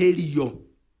ĩrĩhĩrio.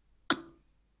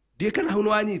 Ndiĩ kana hau nĩ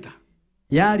wanyita?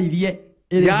 Yaririe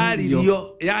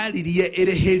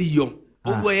ĩrĩhĩrio.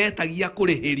 Ũguo yetagia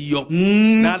kũrĩhĩrio.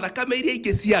 Na thakame iria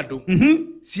ingĩ cia andũ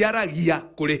ciaragia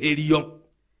kũrĩhĩrio.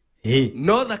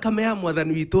 No thakame ya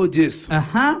Mwathani witũ Jesu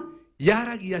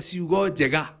yaragia ciugo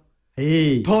njega.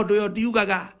 Tondũ yo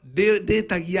ndiugaga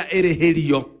ndĩtagia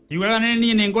ĩrĩhĩrio. Ndiugaga nĩ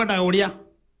niĩ nĩ ngwenda ũrĩa.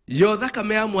 Yo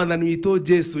thakame ya Mwathani witũ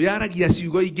Jesu yaragia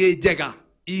ciugo ingĩ njega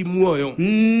i muoyo.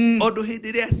 Ondũ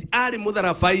hĩndĩ ĩrĩa arĩ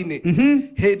mũtharaba-inĩ,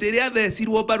 hĩndĩ ĩrĩa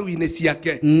athecirwo mbaru-inĩ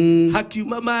ciake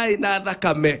hakiuma maĩ na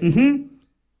thakame,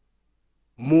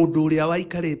 mũndũ ũrĩa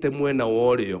waikarĩte mwena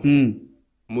wa ũrĩo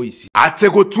mũici. Atĩ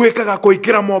gũtuĩkaga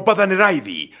kũingĩra Mombatha nĩ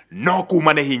raithi, no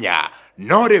kuma nĩ hinya.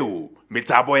 No rĩu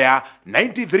mĩtambo ya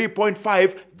 93.5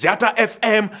 Jata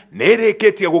FM nĩ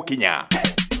ĩrĩkĩtie gũkinya.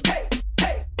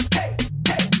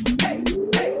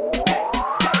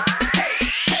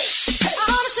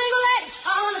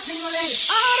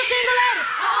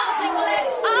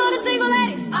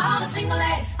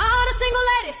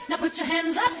 Now put your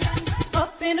hands up,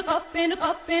 up in the up in the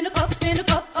up in the up in the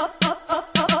up up up up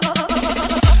up up up up.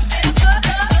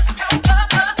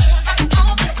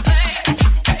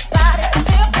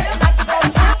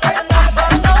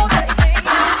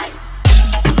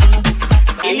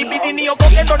 Ilibidi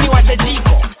niokoke ndo niwashe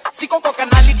jiko, siko kwa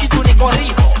kanali kitu niko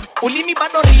rico, ulimi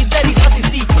bado rite risasi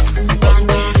siko.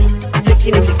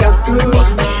 Taking it to come through.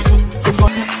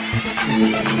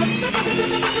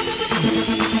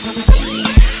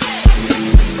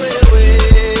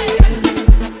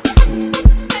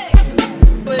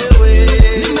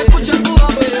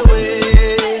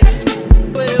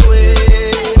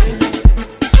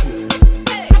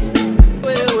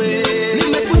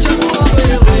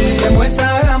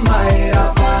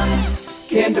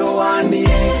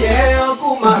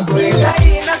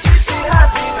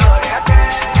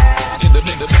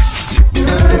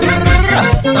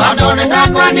 Adone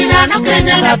ndakwa nina no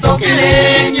Kenya na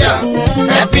tokilenja.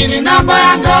 Epini namba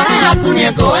ya ngora yaku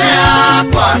ni ngoya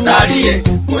kwa ndarie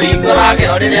kuingorage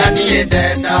orire ni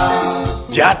ndenda.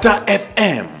 Jata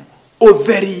FM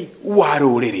ũtheri wa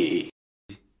rũrĩrĩ.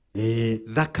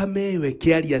 Thakame we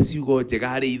kĩaria ciugo njega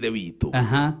harĩ ithe witũ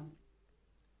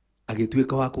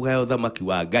agĩtuĩka wa kũgaya ũthamaki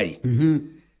wa Ngai.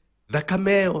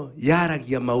 thakame ĩyo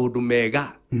yaragia maũndũ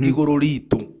mega igũrũ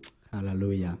ritũ.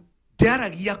 Hallelujah.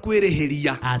 Ndĩaragia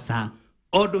kwĩrĩhĩria. Asa.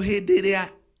 Ondũ hĩndĩ ĩrĩa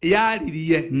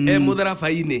yaririe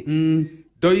mũtharaba-inĩ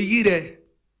ndoigire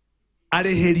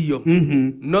arĩhĩrio,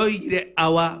 no igire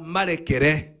awa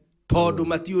marekere tondũ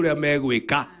mati ũrĩa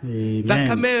megwĩka.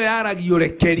 Thakame ĩyo yaragia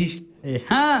ũrekeri.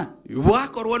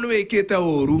 Wakorwo nĩ wĩkĩte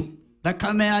ũru,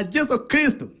 thakame ya Jesu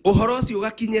Kristo ũhoro ũcio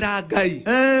ũgakinyĩra Ngai.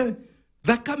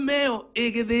 Thakame ĩyo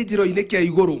ĩgĩthĩnjĩro-inĩ kĩa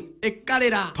igũrũ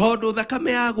ĩkarĩra, tondũ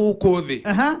thakame ya gũkũ thĩ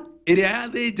ĩrĩa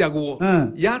yathĩnjagwo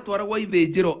yatwaragwo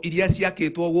ithĩnjĩro iria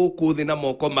ciakĩtwo gũkũ thĩ na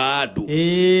moko ma andũ,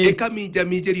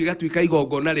 ĩkaminjaminjĩrio ĩgatuĩka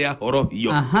igongona rĩa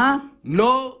horohio.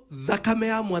 No thakame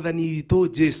ya Mwathani witũ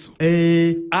Jesu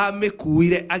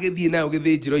amĩkuire agĩthiĩ nayo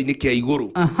gĩthĩnjĩro-inĩ kĩa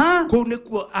igũrũ. Kũu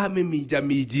nĩkuo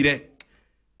amĩminjaminjire,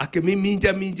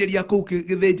 akĩmiminjaminjĩria kũu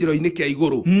gĩthĩnjĩro-inĩ kĩa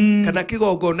igũrũ kana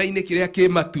kĩgongona-inĩ kĩrĩa kĩ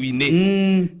matu-inĩ,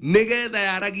 nĩgetha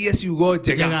yaragie ciugo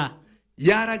njega,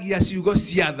 yaragia ciugo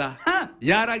cia tha,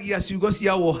 yaragia ciugo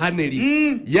cia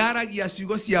wohanĩri, yaragia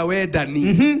ciugo cia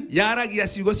wendani, yaragia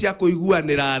ciugo cia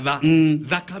kũiguanĩra tha.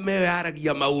 Thakame ĩyo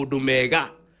yaragia maũndũ mega.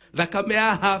 Thakame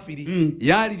ya Habili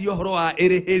yaririe ũhoro wa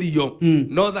ĩrĩhĩrio,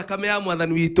 no thakame ya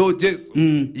Mwathani witũ Jesu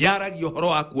yaragia ũhoro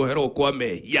wa kuoherwo kwa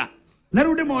mehia. Na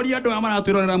rĩu ndĩmoria andũ aya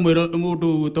maratwĩrorera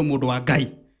mũndũ wĩtwo mũndũ wa Ngai,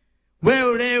 we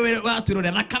ũrĩa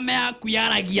watwĩrorera thakame yaku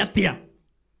yaragia atĩa?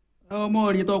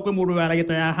 Morie to kwĩ mũndũ yaragia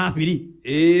ta ya Habili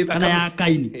kana ya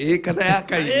Kaini, kana ya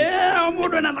Kaini.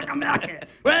 Mũndũ ena thakame yake,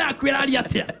 we yaku yaragia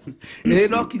atĩa?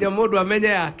 No kinya mũndũ amenye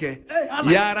yake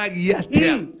yaragia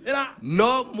atĩa.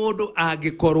 No mũndũ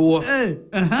angĩkorwo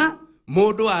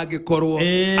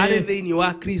arĩ thĩinĩ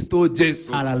wa Kristo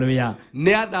Jesu, hallelujah,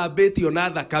 nĩ athambĩtio na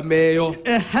thakame ĩyo,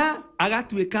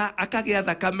 agatuĩka akagĩa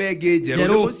thakame ĩngĩ njerũ,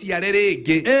 nĩ mũciare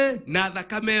rĩngĩ na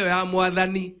thakame ĩyo ya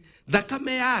Mwathani.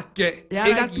 Thakame yake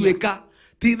ĩgatuĩka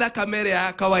ti thakame ĩrĩa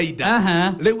ya kawaida,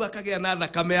 rĩu akagĩa na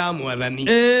thakame ya Mwathani.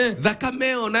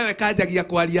 Thakame ĩyo nayo ĩkanjagia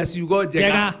kwaria ciugo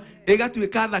njega,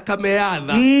 ĩgatuĩka thakame ya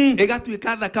tha,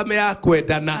 ĩgatuĩka thakame ya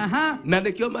kwendana. Na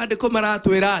nĩkĩo maandĩko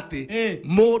maratwĩra atĩ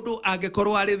mũndũ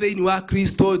angĩkorwo arĩ thĩinĩ wa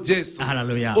Kristo Jesu,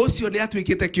 ũcio nĩ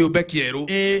atuĩkĩte kĩũmbe kĩerũ,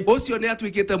 ũcio nĩ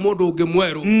atuĩkĩte mũndũ ũngĩ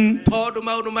mwerũ, tondũ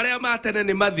maũndũ marĩa ma tene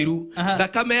nĩ mathiru,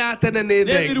 thakame ya tene nĩ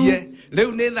thengie,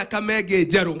 rĩu nĩ thakame ĩngĩ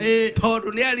njerũ, tondũ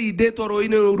nĩ arindĩtwo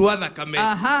rũĩ-inĩ rũu rwa thakame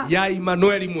ya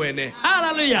Emmanuel mwene.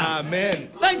 Hallelujah. Amen.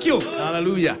 Thank you.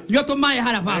 Hallelujah. Nĩotũmaĩ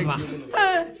harĩa baba.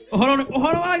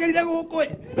 Ũhoro wagerire gũkũ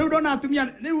rĩu ndona atumia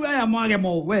rĩu aya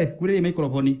mwagemo we kurĩrĩ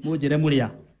microphone mũnjĩre mũrĩa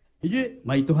ijue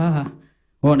maitũ haha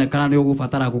onekana nĩ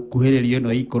ũgũbatara gũkuhĩrĩrio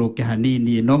ĩno ikũrũke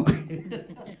hanini ĩno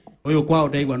ũyũ kwao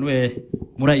ndaigua nĩwe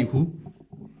mũraihu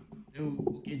rĩu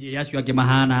ũkĩnjĩria acio angĩ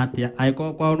mahana atĩa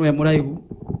agĩkorwo kwao nĩwe mũraihu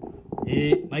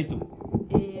maitũ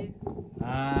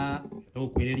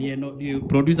tũkwĩrĩrie ĩno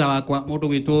producer wakwa mũndũ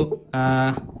gwĩtwo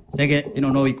Chege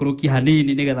ĩno no ikũrũki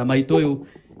hanini nĩgetha maitũ ũyũ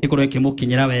ikorwo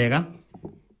ikĩmũkinyĩra wega.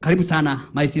 Karibu sana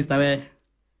my sister, we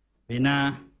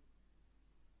wina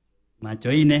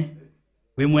macho-inĩ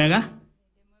wĩ mwega?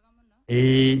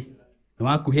 Nĩ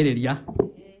wakuhĩrĩria?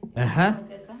 Na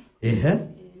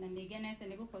nĩgenete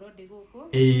nĩ gũkorwo ndĩ gũkũ.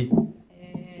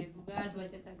 Nguga andũ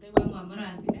ateta ndegwa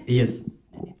mwamũrathime. Yes.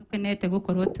 Na nĩtũkenete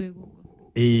gũkorwo twĩ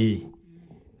gũkũ.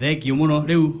 Thank you mũno.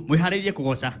 Rĩu mwĩharĩirie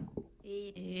kũgoca?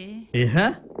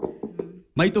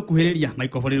 Maitũ kuhĩrĩria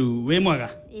microphone rĩu wĩ mwega?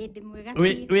 Ndĩ mwega.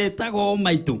 Wĩtagwo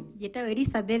maitũ? Njĩtagwo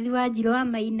Elizabeth wa Njiro wa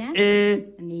Maina.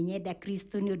 Nĩ nyenda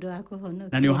Kristo nĩ ũndũ wa kũhonokia.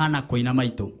 Na nĩ ũhana kũina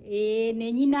maitũ?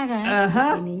 Nĩ nyinaga.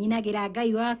 Nĩ nyinagĩra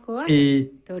Ngai wakwa.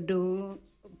 Tondũ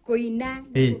kũina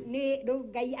nĩ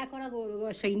Ngai akoragwo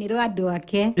rũgoco-inĩ rwa andũ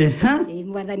ake.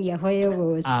 Mwathani ahoe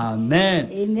ũgoco. Amen.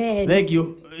 Amen. Thank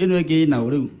you. Ĩno ĩngĩ ĩna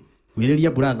rĩu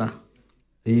wĩrĩria brother.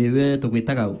 We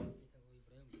tũgwĩtaga ũ?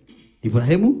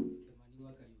 Ibrahimu?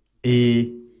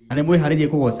 Ane mwĩharĩirie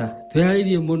kũgoca?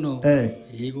 Twĩharĩirie mũno.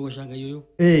 Kũgoca Ngai ũyũ.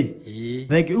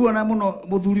 Thank you. Rĩu ona mũno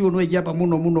mũthuri ũyũ nĩ aingĩamba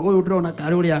mũno ũyũ ndĩrona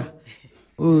karĩ ũrĩa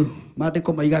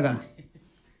maandĩko maigaga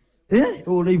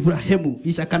ũyũ nĩ Ibrahimu,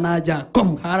 Isaka na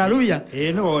Jacob. Hallelujah.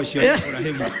 No ũcio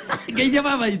Ibrahimu. Ngeithia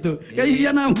baba itũ,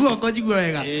 ngeithia na guoko njigua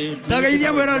wega.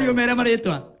 Ngeithia mwĩrori ũmere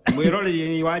marĩtwa.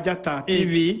 Mwĩroreri wa Njata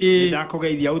TV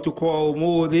ndakũgeithia ũtukũ wa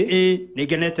ũmũthĩ.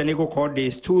 Nĩngenete nĩ gũkorwo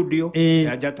ndĩ studio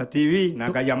ya Njata TV na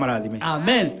Ngai amarathime.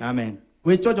 Amen. Amen.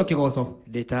 Wĩcojo kĩgoco?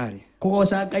 Ndĩtarĩ.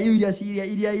 Kũgoca Ngai iria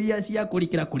cia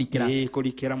kũrikĩra.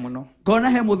 Kũrikĩra mũno. Ngona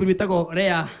he mũthuri wĩtagwo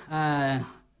Rea,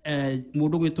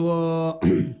 mũndũ gwĩtwo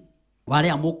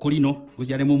warĩa mũkũrino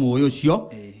ũcio arĩ mũmũĩ ũcio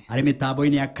arĩ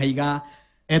mĩtambo-inĩ akaiga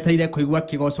eteire kũigua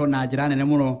kĩgoco na njĩra nene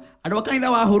mũno. Andũ a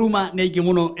kanitha wa Huruma nĩ aingĩ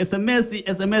mũno.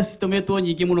 SMS citũmĩtwo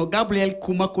nyingĩ mũno. Gabriel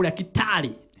kuma kũrĩa Kitale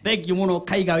Thank you muno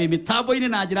Kaiga wi mitambo-ini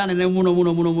na njira nene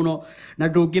muno na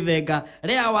ndungithenga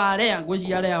rea wa rea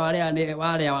ngwiciria rea wa rea ni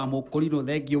wa rea wa mukurino.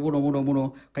 Thank you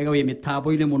muno Kaiga wi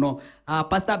mitambo-ini muno.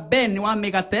 Pastor Ben wa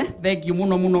migate, thank you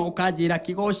muno ukanjira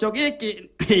kigoco giki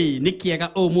ni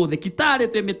kiega umuthi kitari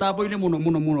twi mitambo-ini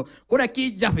muno kuria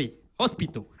Kijabi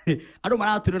hospital andu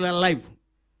maraturira live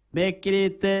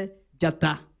mekirite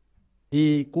njata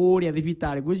kuria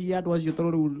thibitari ngwiciria andu acio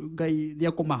toro riu Ngai ni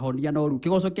akumahonia no riu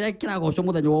kigoco kiria kiragoco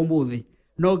muthenya wa umuthi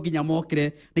no nginya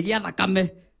mokire ni gia thakame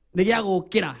ni gia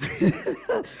gukira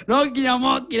no nginya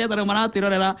mokire tondu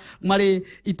maraturorera mari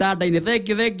itanda-ini. Thank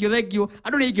you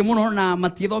andu ni ingi muno na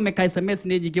matithomeka SMS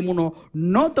ni nyingi muno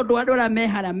no tondu andu aria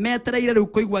mehara metereire riu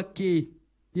kuigua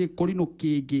kurino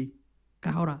kingi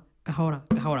kahora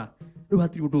riu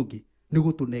hatiri undu ungi ni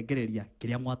gutunengereria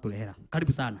kiria mwaturehera.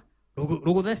 Karibu sana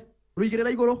ruguthe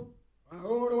ruigirira iguru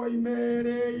ahoro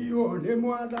imereirwo ni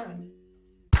mwathani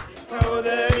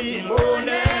utheri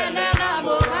munene na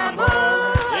mugambo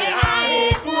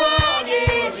ahituo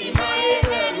githima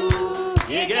itheru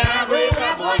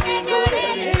igagwithagwo ni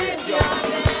ndũrĩrĩ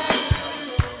ciothe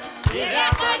rĩrĩa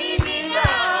korinitho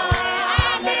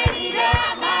amerire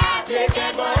matuĩke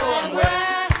ngoro ĩmwe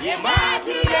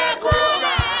nĩmatige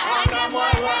kuga ona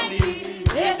mwathani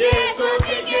nĩ Jesũ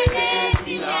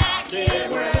kĩgirĩtira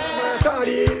kĩmwe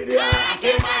Kariria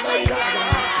kĩmathaigaga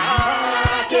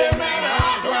kĩmera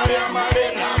andũ arĩa marĩ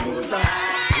na Musa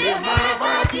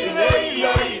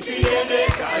nĩmabatithĩirio itirĩ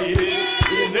Ngai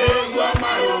nĩguo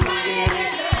marũmagĩrĩre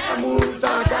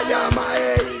Musa Ngai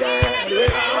amaheire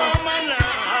wĩra wa mana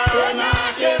na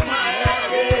akĩmahe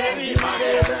gĩthima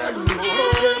gĩtheru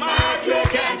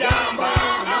matuĩke njamba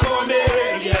na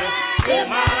mũmĩrĩrie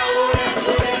kĩmarũre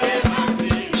ndũrĩrĩ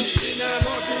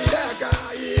nĩmũtire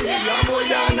Ngai ya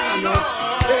mũhianano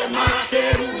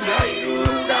nĩmakĩruga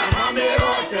iruga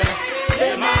mamĩrose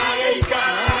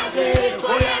nĩmagĩikara thĩ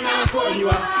kũrĩa na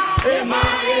kũnyua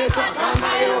nĩmagĩcoka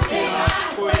magĩũkĩra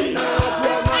kwĩna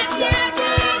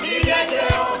matiathĩkĩrire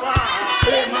Jehova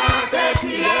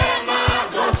nĩmatetire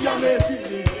macokio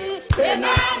Misiri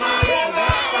na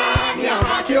magĩthegania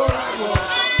makĩũragwo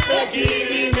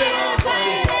ngiri mĩrongo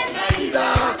ĩrĩ na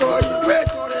ithatũ ithuĩ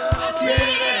tũrĩa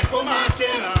tuĩre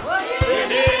kũmakĩra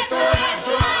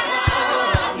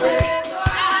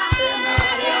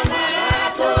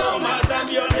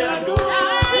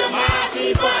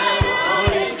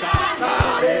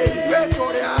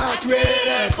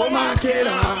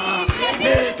kumakira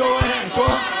nitohenso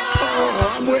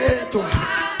mwetwa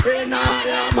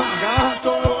enarĩa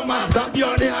magato macambio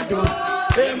nĩ andũ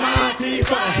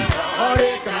ĩmatikwa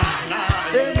orĩkana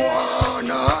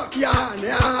ĩmwonokia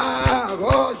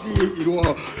nĩagocirwo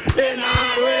ĩna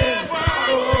rwĩmbo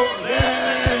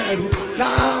rũtheru na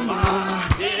ma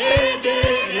hĩndĩ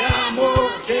ya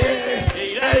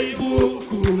mũkĩrĩire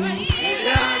ibuku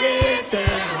rĩa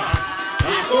gĩtĩwa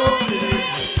ikũmi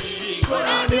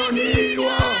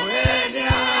Nionirwo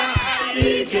wenya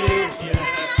ikĩtie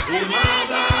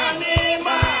imathani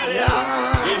marĩa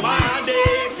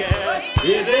imandĩke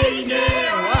thĩinĩ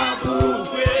wa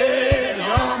buku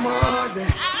ĩno mothe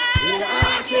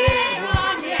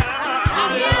igakĩhonia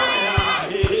arĩa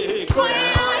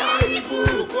kũrĩa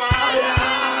ibuku arĩa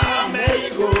me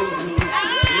igũrũ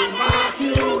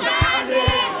imakiuga thĩ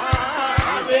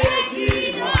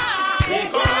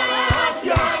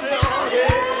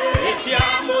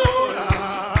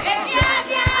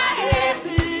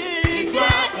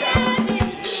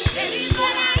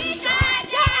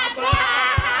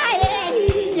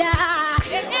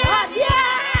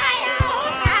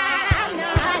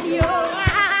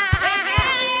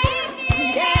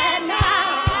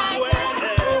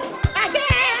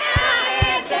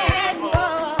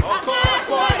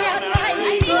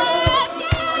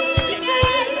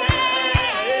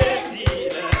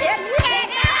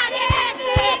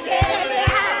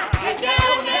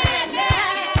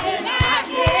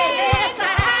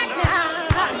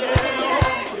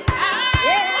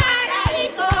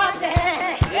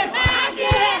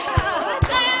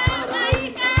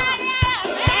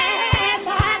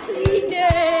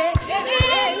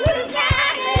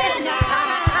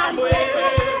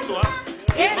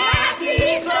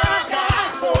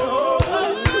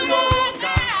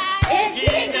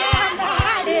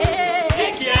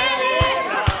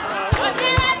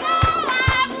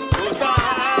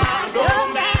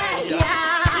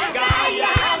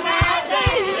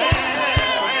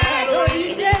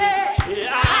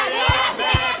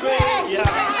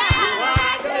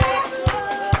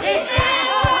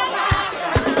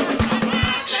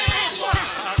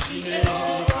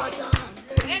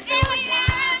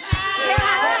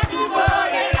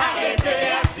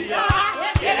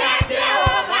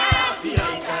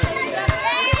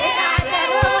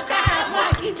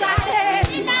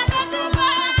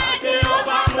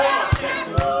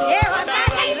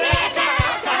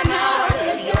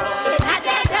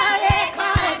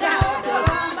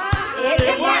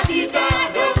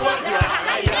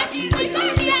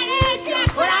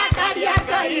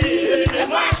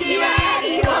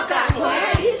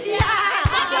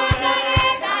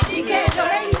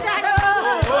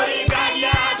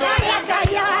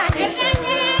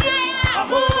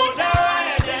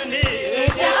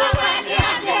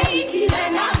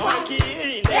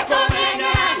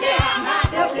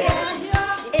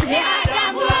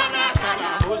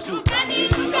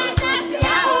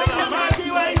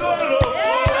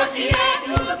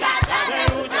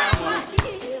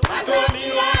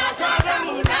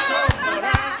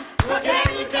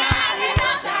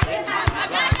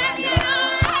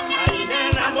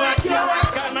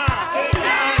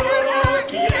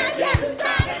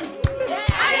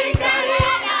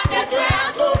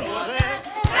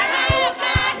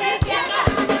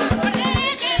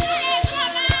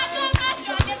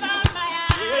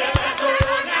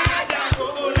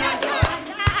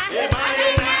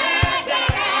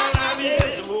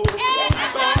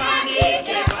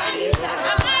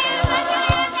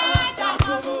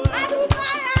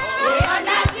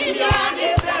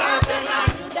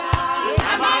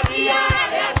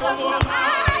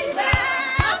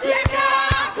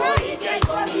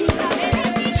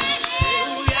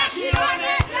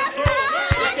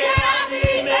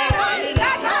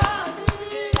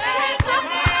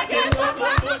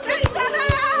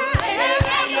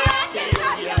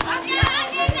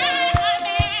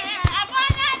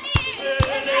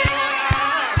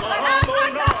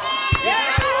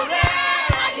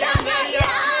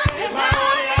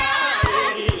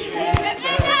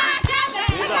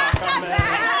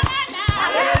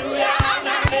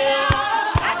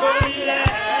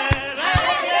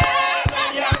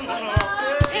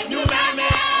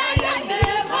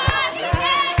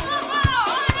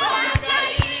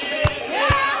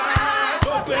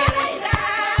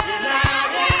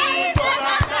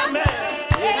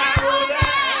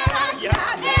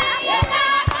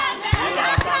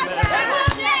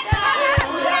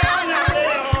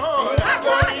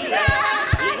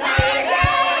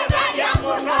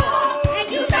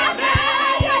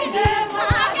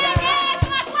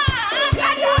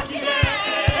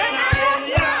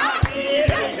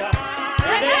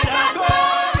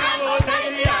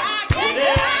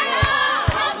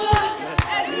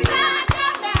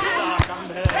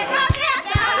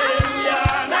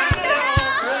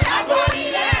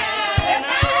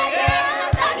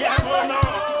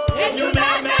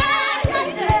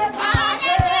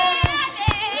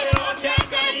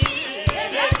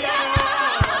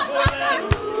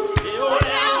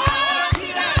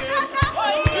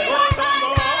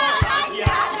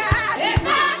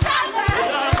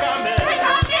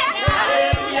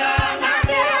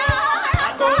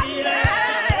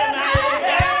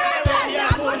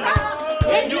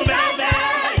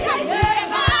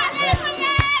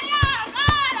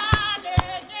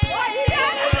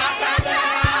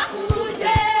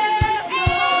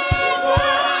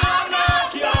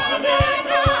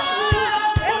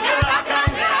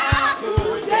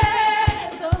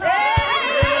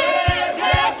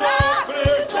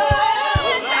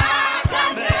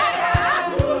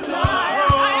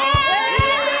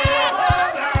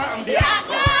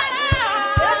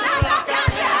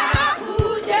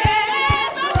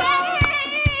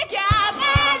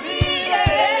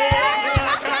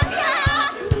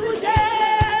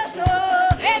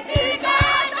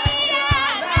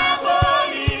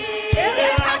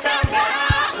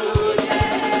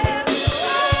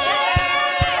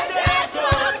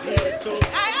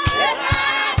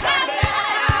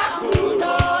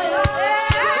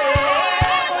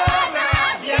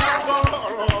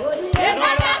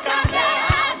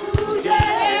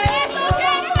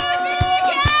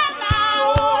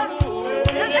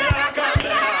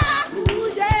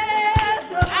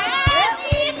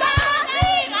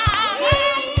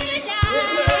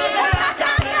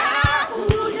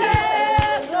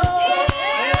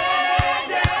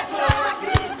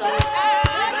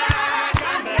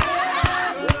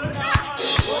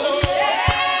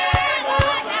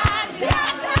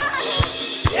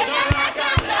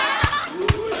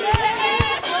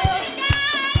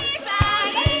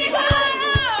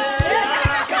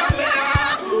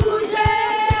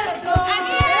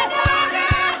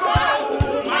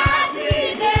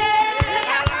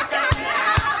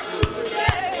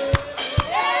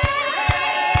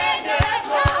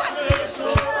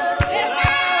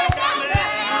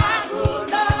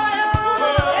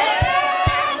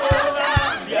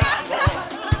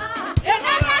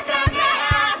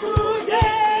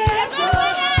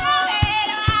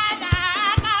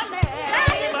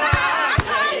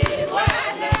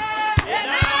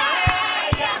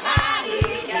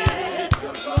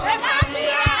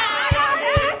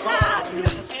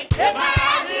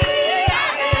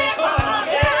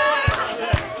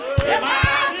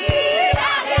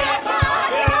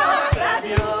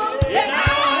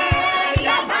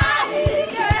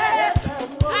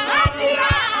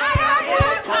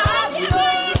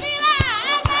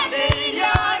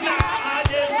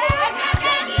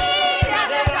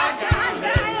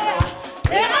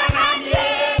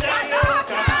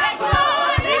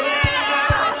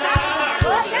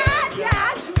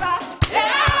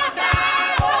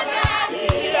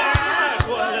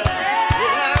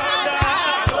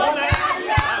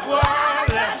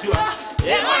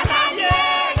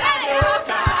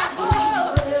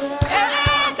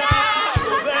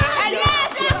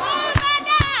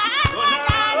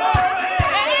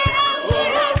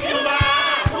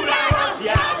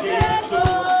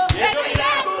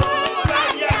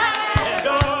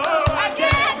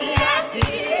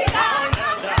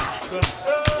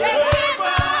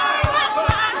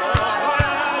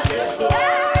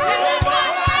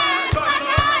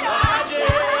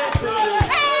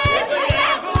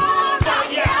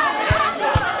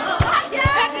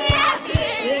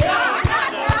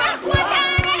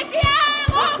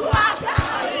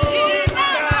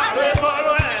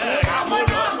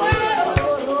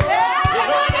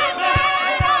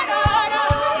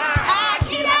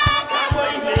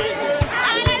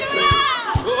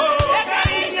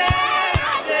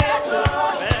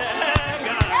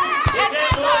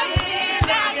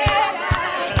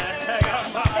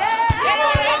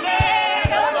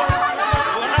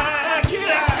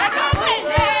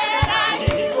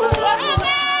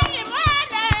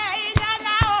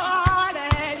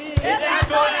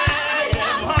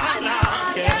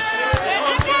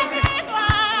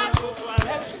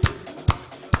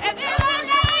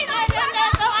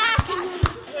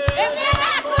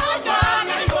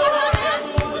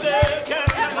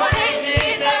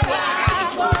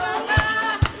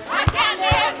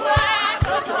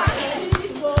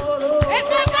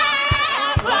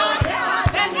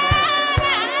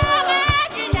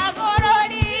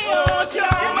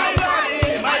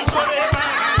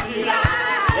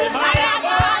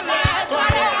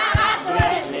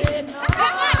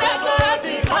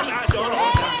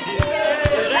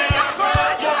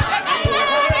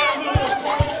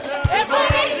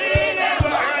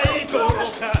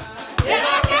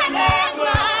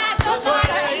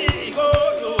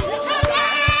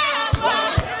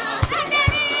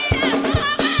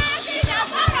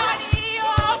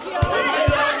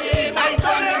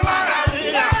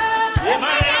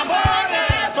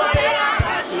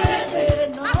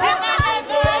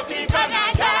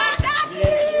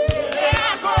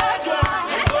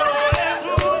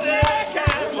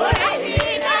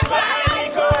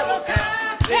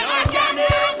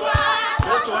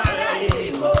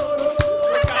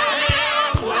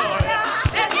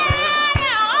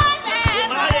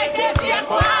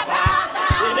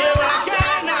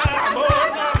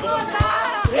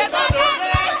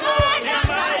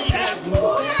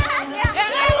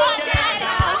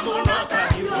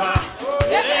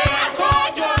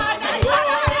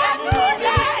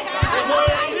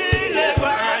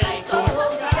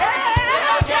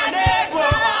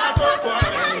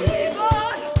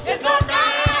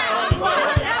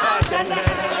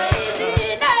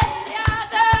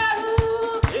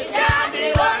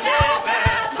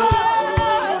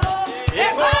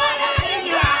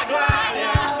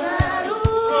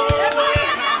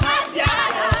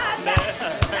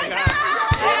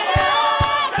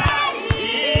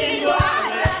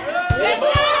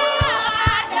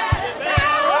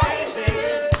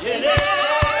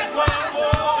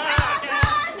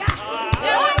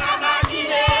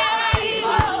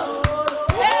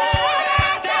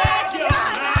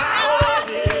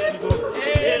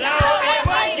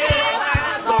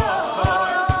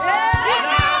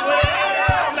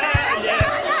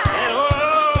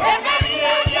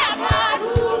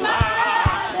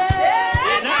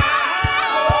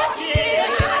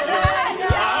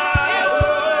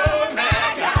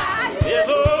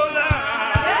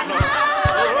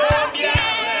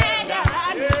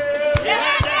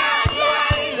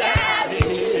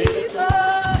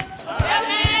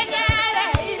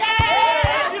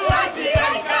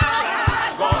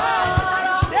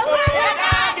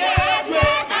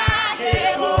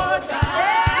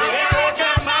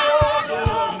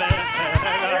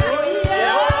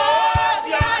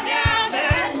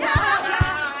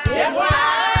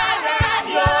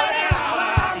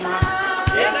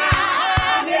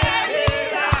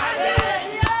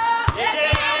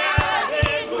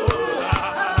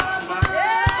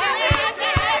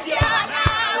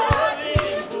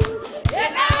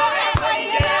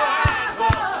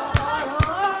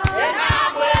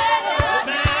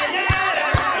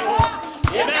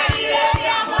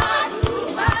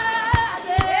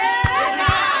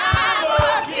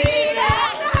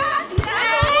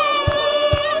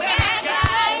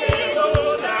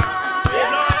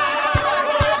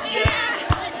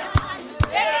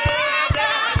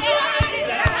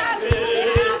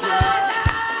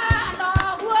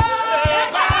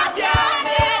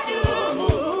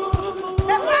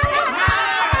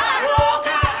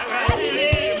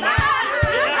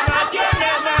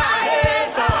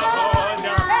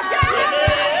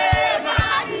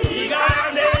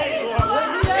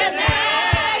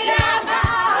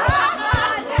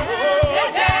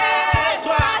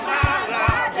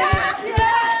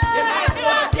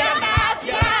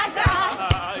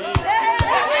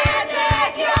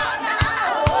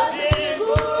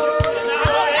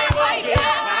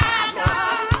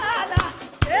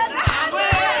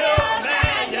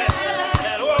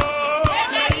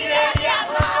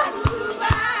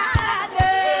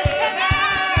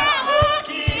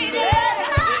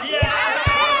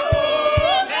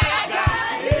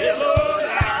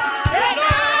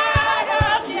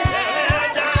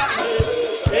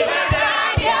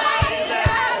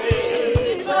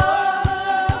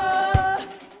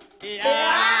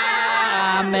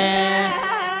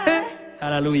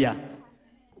Hallelujah.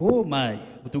 Oh my.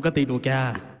 Mutungata indo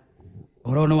kia.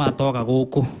 Oro no watoga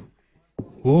guku.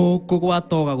 Guku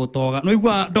gwatoga gutoga. No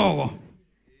igwa dogo.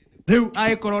 Riu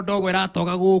ai koro dogo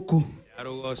iratoga guku.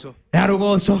 Yarugoco.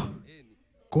 Yarugoco.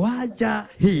 Kwaja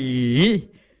hi.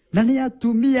 Na ni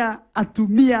atumia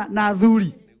na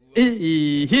athuri.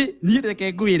 Ni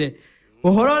reke ngwire.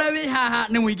 Uhorore wi haha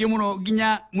ni muingi muno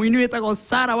ginya muini wetagwo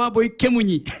Sara Wambui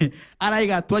Kemunyi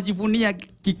araiga twajivunia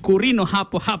Kikurino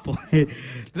hapo.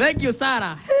 Thank you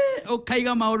Sara.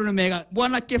 Ukaiga maundu ni mega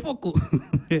bwana Kifuku.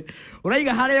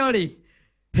 Uraiga hare ori.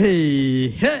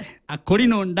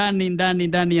 Akurino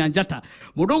ndani ya Njata.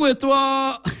 Mundu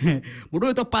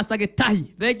gwitwo Pastor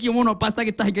Gitahi. Thank you muno Pastor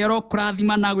Gitahi gero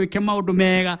kurathima na gwike maundu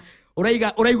mega.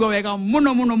 Uraigwa wega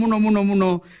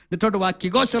muno ni tondu wa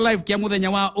Kigooco live kia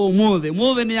muthenya wa umuthi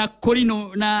ni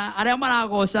Akurino na aria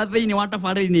maragoca thiini wa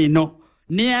tabarĩra ino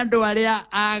ni andu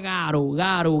aria agaru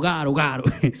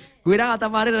gwiraga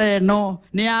tabarĩra ino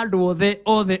ni andu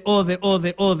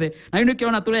othe na ino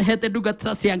kiona turehete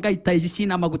ndungata cia Ngai ta ici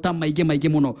cina maguta maingi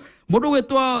muno. Mundu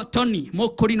gwitwo Tony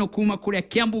Mukurino kuma kuria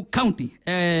Kiambu County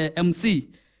MC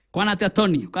kwana tia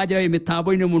Tony ukajira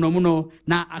mitambo-ini muno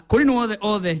na Akurino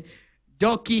othe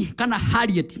Joki kana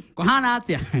Harriet ko hana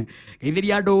atia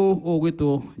geithiria andu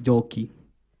ugwitwo Joki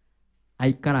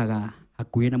aikaraga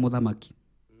hakuhi na muthamaki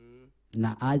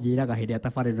na ajiraga hindi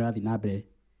atabarĩra rathi na mbere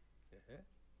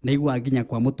neigua nginya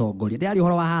kwa mutongoria ndiari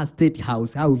horo wa State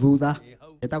House hau thutha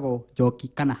etagwo Joki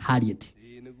kana Harriet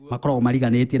makoragwo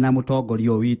mariganĩtie na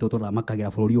mutongoria witu tuthamagira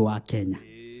bũrũri wa Kenya.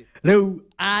 Riu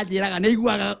ajiraga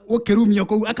neiguaga gukirumio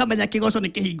kuu akamenya Kigooco ni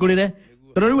kihingurire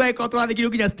tondu riu aiko turathikirwo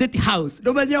nginya State House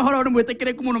ndumenye horo ni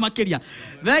mwitikireku muno makiria.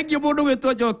 Thank you mundu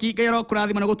gwitwo Joki ngero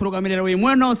kurathima na guturugamirira wi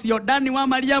mwena ucio Dani wa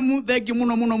Mariamu. Thank you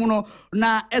muno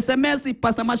na SMS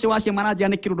Pastor Mashe wacio marajia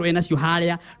ni kirundo enacio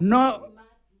haria no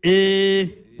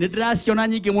nindiraciona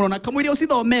nyingi muno na kamwire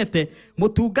ucithomete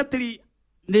mutungatiri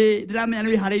ni ndiramenya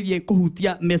ni harairie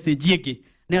kuhutia message ingi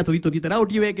ni atuthithuthite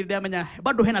raundi wengi ndiramenya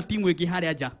bado hena timu ingi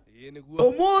haria nja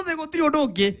umuthi gutiri undu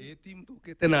ungi timu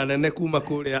tukite na nene kuma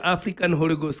kuria African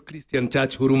Holy Ghost Christian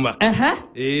Church Huruma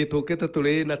tukite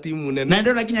turi na timu nene na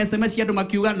ndona nginya SMS andu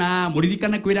makiuga na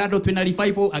muririkane kwira andu twina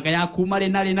revival agaya kuma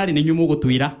rena ni nyumu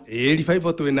gutwira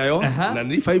revival twinayo na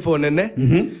revival nene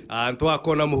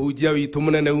twakona muhunjia witu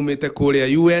munene umite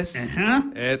kuria US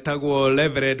etagwo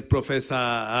Reverend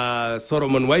Professor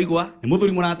Solomon Waigwa ni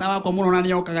muthuri murata wakwa muno na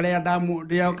ni okaga ria damu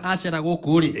ria acera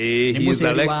guku ri he is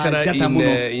a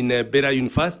lecturer in Bera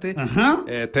University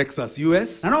Texas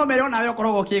US na no mere ona we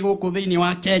okorogwo Kigooco thiini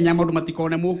wa Kenya mundu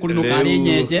matikone Mukurino kari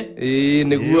nyenje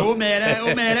niguo umere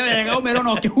wega umere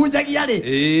no kihunjagia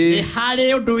ri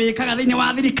hari undu wikaga thiini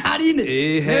wa thirikari ni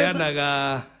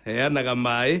heanaga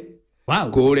mai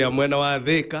kuria mwena wa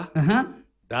Thika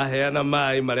ndaheana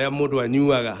mai maria mundu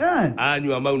anyuaga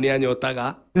anyua mau ni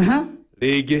anyotaga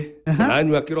ringi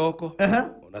anyua kiroko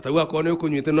na tagua ko ni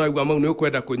ukunyuite no aigua mau ni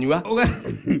ukwenda kunyua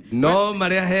no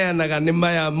maria heanaga ni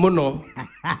maya muno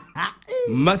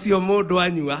macio mundu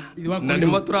anyua na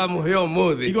nimo turamuhe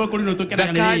umuthi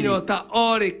ndakanyota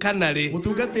ori kanari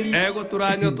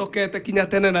eguturanyotokete kinya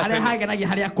tene na tene hagenagia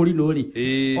haria Akurino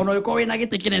ri ona uko wina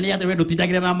gite kinene ate we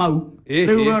ndutindagire na mau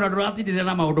riu we ona nduratindire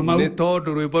na maundu mau ni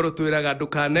tondu rwimbo rutwiraga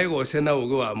ndukanegoce na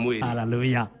ugi wa mwiri.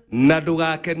 Hallelujah. Na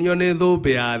ndugakenio ni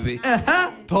thumbi ya thi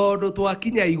tondu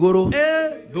twakinya iguru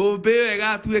thumbi yo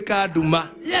igatuika nduma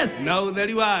na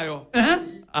utheri wayo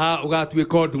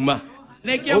ugatuika nduma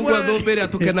uguo thumbi ria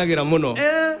tukenagira muno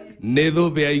ni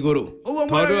thumbi ya iguru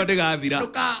tondu yo ndigathira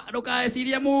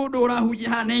ndukecirie mundu urahunjia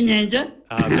hane nyenje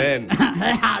amen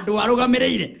handu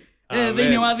arugamireire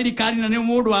thiini wa thirikari na ni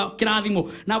mundu wa kirathimo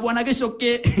na bwana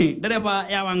Gicoki ndereba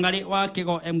ya Wangari wa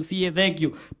Kigo MCA. Thank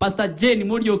you Pastor Jane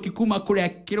Muriuki kuma kuria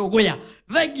Kiruguya.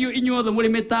 Thank you inyuothe muri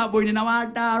mitambo-ini na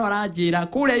Wandaro aranjira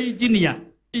kuria engineer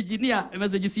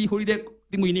message cihurire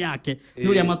thimu-ini yake ni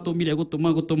uria matumire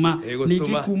gutuma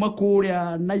ningi kuma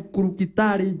kuria Naikuru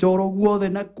Kitari Njoro guothe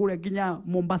na kuria nginya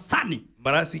Mombasani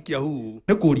marasikia huu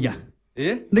ni kuria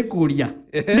ni kuria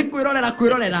ni kwirorera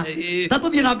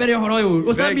tatuthie na mbere horo uyu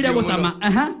ucamire gucama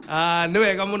ni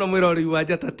wega muno mwirori wa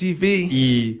Njata TV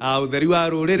utheri wa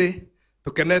ruriri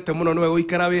tukenete muno niwe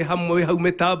guikara wi hamwe hau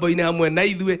mitambo-ini hamwe na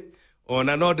ithue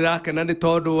ona no ndirakena ni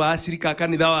tondu wa cirika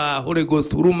kanitha wa Holy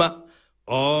Ghost Huruma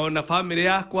ona family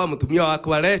yakwa mutumia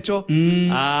wakwa Lecho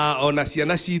ona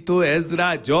ciana citu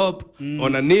Ezra Job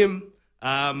ona Nim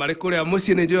mari kuria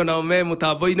mucii ni ndio nao me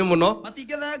mutambo-ini muno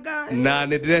na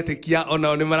ni ndiretikia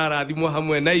ona ni mararathimwo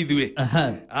hamwe na ithue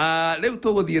riu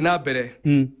tuguthie na mbere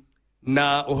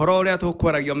na uhoro uria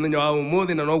tukwaragia muthenya wa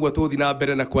umuthi na noguo tuthi na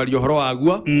mbere na kwaria uhoro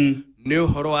waguo ni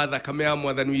uhoro wa thakame ya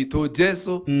mwathani witu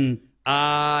Jesu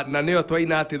na nĩyo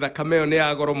twaina atĩ thakame ĩyo nĩ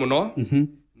ya goro mũno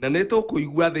na nĩ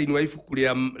tũkũigua thĩinĩ wa ibuku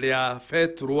rĩa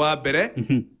Petro wa mbere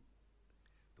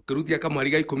tũkĩrutia kamũhari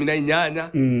ga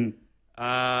 18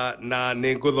 na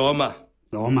nĩ ngũthoma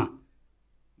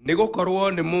nĩ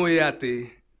gũkorwo nĩ mũĩ atĩ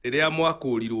rĩrĩa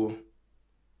mwakũrirwo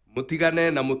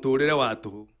mũtigane na mũtũrĩre wa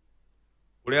tũhũ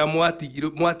ũrĩa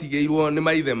mwatigĩirwo nĩ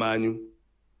maithe manyu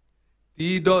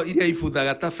ti indo iria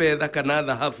ibuthaga ta betha kana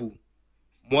thahabu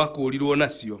mwakũrirwo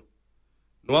nacio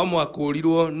no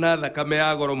mwakũrirwo na thakame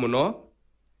ya goro mũno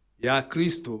ya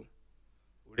Kristo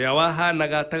ũrĩa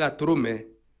wahanaga ta gatũrũme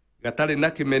gatarĩ na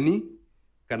kĩmeni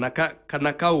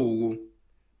kana kaũgũ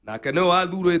nake nĩwe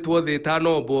wathurĩtwo thĩ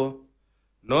ĩtanombwo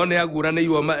no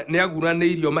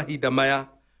nĩaguranĩirio mahinda maya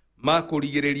ma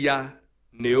kũrigĩrĩria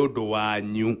nĩ ũndũ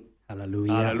wanyu.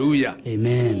 Hallelujah.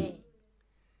 Amen.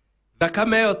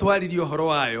 Thakame ĩyo twaririe ũhoro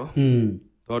wayo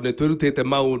tondũ nĩ twĩrutĩte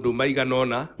maũndũ maigana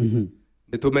ũna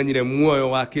nĩ tũmenyire muoyo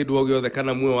wa kĩndũ o gĩothe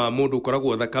kana muoyo wa mũndũ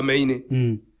ũkoragwo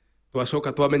thakame-inĩ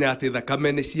twacoka twamenya atĩ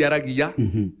thakame nĩ ciaragia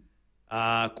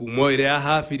kuma ĩrĩa ya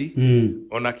Habili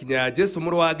ona kinya ya Jesu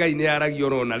mũrũ wa Ngai nĩ yaragia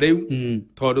ona rĩu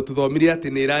tondũ tũthomire atĩ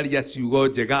nĩ ĩraria ciugo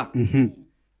njega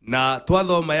na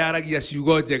twathoma yaragia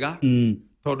ciugo njega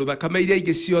tondũ thakame iria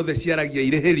ingĩ ciothe ciaragia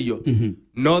irĩhĩrio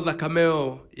no thakame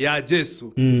ĩyo ya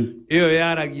Jesu ĩyo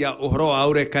yaragia ũhoro wa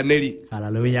ũrekanĩri.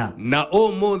 Hallelujah. Na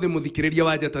ũmũthĩ mũthikĩrĩria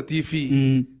wa Njata TV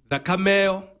thakame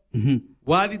ĩyo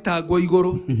wathitangwo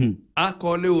igũrũ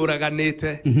akorwo nĩ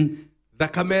ũraganĩte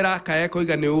thakame ĩrakaya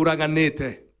ĩkoiga nĩ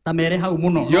ũraganĩte tamere hau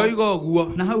muno yoiga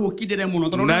ũguo na hau ũkindĩre muno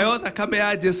tondũ nayo thakame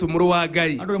ya Jesu mũrũ wa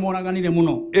Ngai andũ nĩ moraganire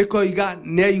muno ĩkoiga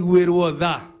nĩ aiguĩrwo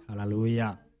tha.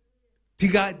 Hallelujah.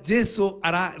 Tiga Jesu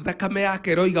thakame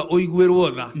yake roiga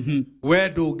ũiguĩrwo tha we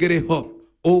ndũngĩrĩ ho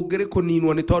ũngĩrĩ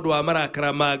kũninwo nĩ tondũ wa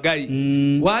marakara ma Ngai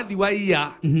wathi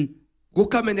waiya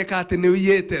gũkamenyeka atĩ nĩ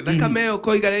ũiyĩte thakame ĩyo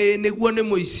koiga nĩguo nĩ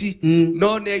mũici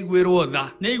no nĩ aiguĩrwo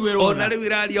tha ona rĩu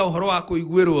ĩraria ũhoro wa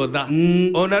kũiguĩrwo tha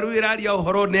ona rĩu ĩraria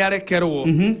ũhoro nĩ arekerwo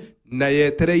na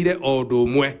yetereire o ũndũ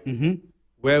ũmwe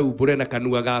we umbũre na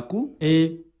kanua gaku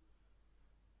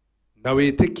na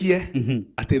wĩtĩkie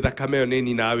atĩ thakame ĩyo nĩ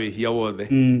ninaga wĩhia wothe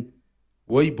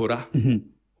woimbũra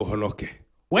ũhonoke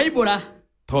woimbũra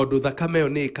tondũ thakame ĩyo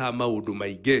nĩ ĩkaga maũndũ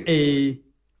maingĩ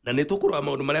na nĩ tũkũrora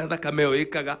maũndũ marĩa thakame ĩyo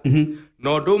ĩkaga na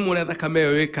ũndũ ũmwe ũrĩa thakame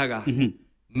ĩyo ĩkaga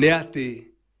nĩ atĩ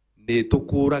nĩ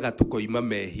tũkũraga tũkoima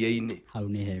mehia-inĩ. Hau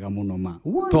nĩ hega mũno ma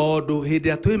tondũ hĩndĩ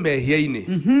ĩrĩa twĩ mehia-inĩ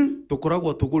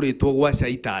tũkoragwo tũgũrĩtwo gwa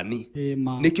caitani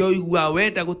nĩkĩo ũiguaga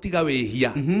wenda gũtiga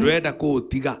wĩhia wenda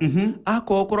kũũtiga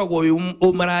akorwo ũkoragwo wĩ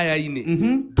ũmaraya-inĩ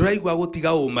ndũraigua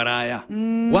gũtiga ũmaraya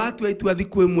watua itua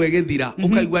thikũ ĩmwe gĩthira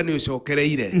ũkaigua nĩ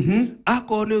ũcokereire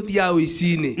akorwo nĩ ũthiaga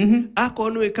ũici-inĩ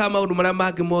akorwo nĩ wĩkaga maũndũ marĩa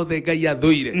mangĩ mothe Ngai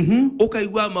athũire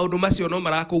ũkaigua maũndũ macio no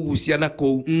marakũgucia na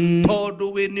kũu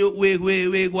tondũ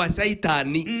wĩ gwa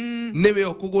caitani niwe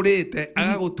okugurite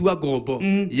agagutua ngombo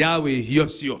ya wĩhia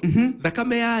ũcio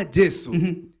thakame ya Jesu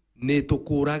nĩ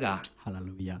tũkũraga.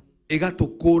 Hallelujah.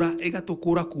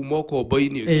 Ĩgatũkũra kuma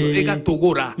ũkombo-inĩ ũcio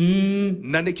ĩgatũgũra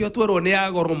na nĩkĩo twerwo nĩ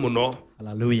ya goro mũno.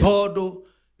 Hallelujah. Tondũ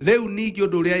rĩu ningĩ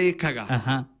ũndũ ũrĩa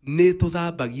ĩkaga nĩ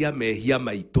tũthambagia mehia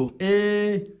maitũ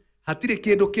hatirĩ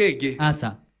kĩndũ kĩngĩ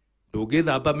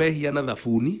ndũngĩthamba mehia na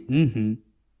thabuni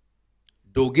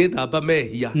ndũngĩthamba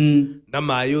mehia na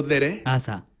maĩ ũthere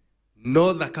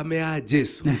no thakame ya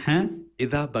Jesu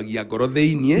ĩthambagia ngoro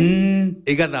thĩinĩ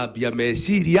ĩgathambia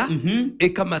meciria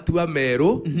ĩkamatua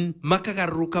merũ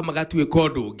makagarũrũka magatuĩka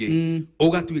ũndũ ũngĩ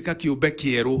ũgatuĩka kĩũmbe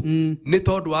kĩerũ nĩ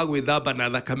tondũ wa gwĩthamba na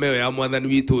thakame ĩyo ya Mwathani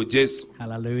witũ Jesu.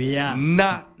 Hallelujah.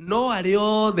 Na no arĩ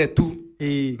othe tu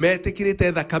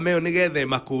metĩkĩrĩte thakame ĩyo nĩgetha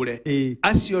ĩmakũre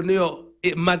acio nĩo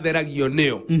matheragio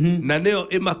nĩyo na nĩyo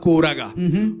ĩmakũraga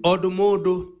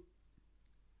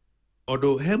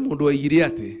ũndũ he mũndũ oigire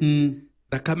atĩ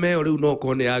thakame ĩyo rĩu no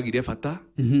korwo nĩ yagire bata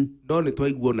no nĩ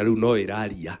twaigua ona rĩu no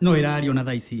ĩraria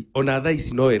ona thaa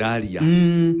ici no ĩraria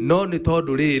no nĩ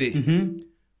tondũ rĩrĩ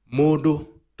mũndũ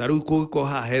ta rĩu kũgĩkorwo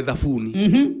haha he thabuni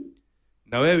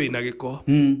na we wĩna gĩko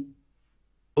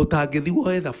ũtangĩthi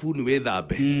woe thabuni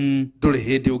wĩthambe ndũrĩ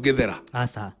hĩndĩ ũngĩthera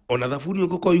ona thabuni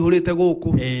ũngĩkorwo ihũrĩte gũkũ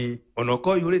ona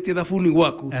ũkorwo ihũrĩtie thabuni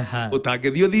gwaku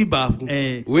ũtangĩthi ũthi mbabu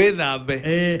wĩthambe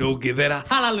ndũngĩthera.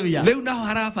 Rĩu naho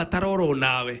harabatara oro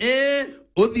nawe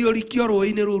ũthi ũrikio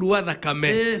rũĩ-inĩ rũu rwa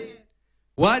thakame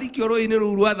warikio rũĩ-inĩ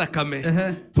rũu rwa thakame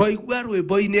twaigua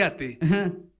rwĩmbo-inĩ atĩ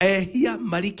ehia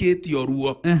marikĩtio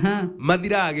ruo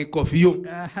mathiraga gĩko biũ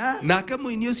nake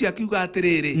mũini ũcio akiuga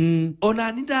atĩrĩrĩ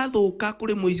ona ni ndathũka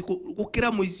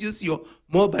gũkĩra mũici ũcio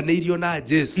mombanĩirio na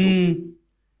Jesu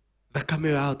thakame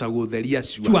ĩyo yahota gũtheria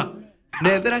cua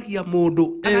netheragia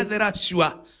mundu agathera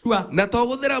shua na to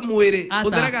guthera mwiri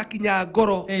utheraga kinya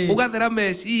ngoro ugathera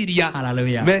meciria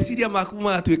meciria maku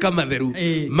magatuika matheru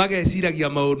mageciragia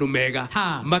maundu mega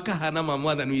makahana ma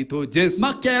mwathani witu Jesu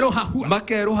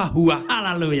makeruha hua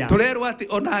turerwo ati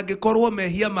ona angikorwo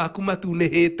mehia maku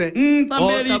matunihite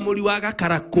o ta muri wa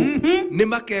gakaraku ni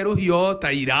makeruhio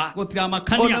ta ira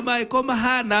ona maiko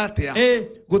mahana atia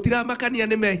gutira makania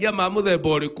ni mehia ma muthemba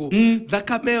uriku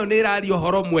thakame yo ni irario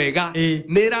horo mwega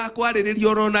ni irakwaririria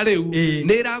ona riu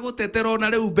ni iragutetera ona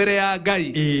riu mbere ya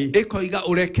Ngai ikoiga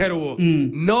urekerwo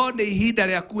no ni ihinda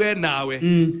riaku nawe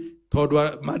tondu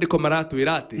maandiko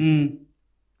maratwira ati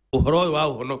uhoro wa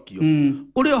uhonokio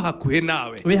uri o hakuhi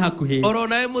nawe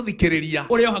orona muthikiriria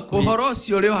uhoro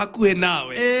ucio uri o hakuhi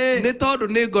nawe ni tondu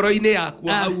ni ngoro-ini yaku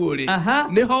hau uri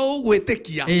niho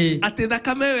ugwitikia ati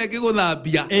thakame yo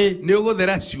ngiguthambia ni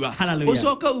uguthera cua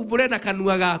ucoka umbure na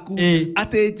kanua gaku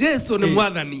ati Jesu ni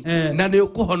mwathani na ni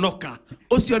ukuhonoka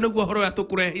ucio niguo uhoro ya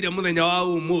tukurehire muthenya wa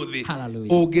umuthi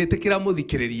ungitikira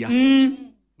muthikiriria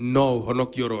no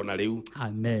honokio rona riu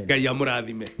amen Ngai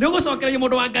amurathime nigucokereria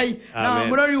mundu wa Ngai na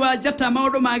murori wa njata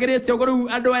maundu magirite ugoru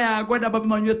andu aya ngwenda babi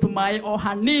manywe tumae o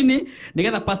hanini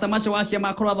nigetha pastor Masha wacia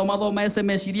makora thoma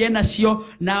SMS irie nacio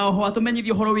na oho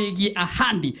atumenyithio horo wigi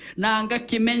ahandi na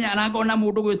ngakimenya na ngona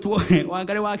mundu gwitwo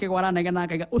wangari wake gwaranege na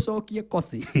ngaiga ucokie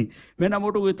kosi mena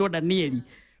mundu gwitwo Danieli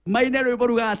maine rwimbo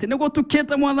ruga ati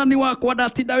nigutukite mwathani wakwa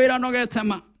ndatinda wira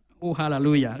nogetema oh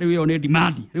hallelujah riu ni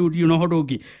dimandi riu ndio no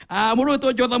hodongi mundu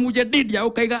to jotha muje didia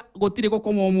ukaiga gutire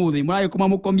gukoma umuthi murayo kuma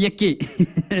mukomie ki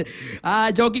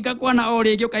joki kakwana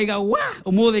ori ukaiga wa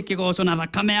umuthi kigoco na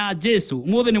thakame ya Jesu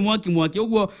umuthi ni mwaki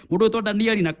uguo mundu to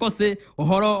Danieli na kose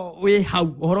uhoro wi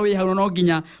hau no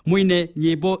nginya muine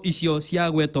nyimbo icio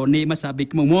cia gweto ni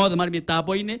macambiki mothe mari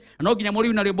mitambo-ini no nginya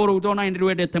muri na rwimbo ru tona ndi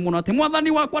rwendete muno ati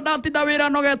mwathani wakwa ndatinda wira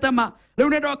nogetema riu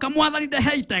ni ndoka mwathani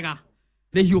ndeheitega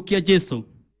rihiukia Jesu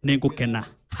ningukena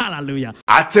hallelujah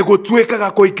ate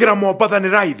gutwikaga kuikira Mombatha ni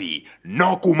raithi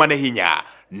no kuma ni hinya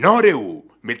no riu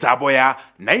mitambo ya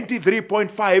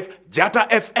 93.5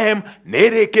 Jata FM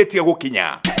nirikitie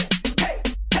gukinya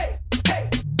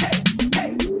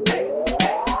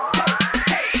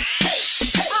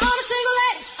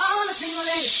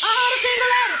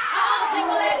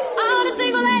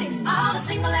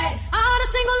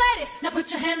Now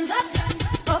put your hands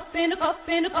up in the up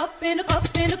in the up in the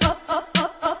up in the up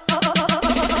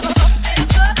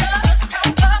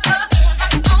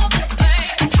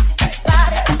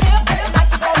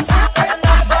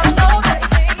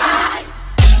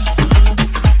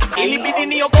ilibidi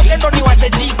niokoke ndo niwashe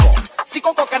jiko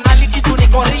siko kwa kanali kitu ni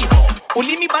corrido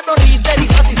ulimi bado ride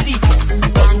risasi siko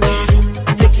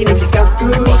taking it come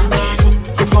through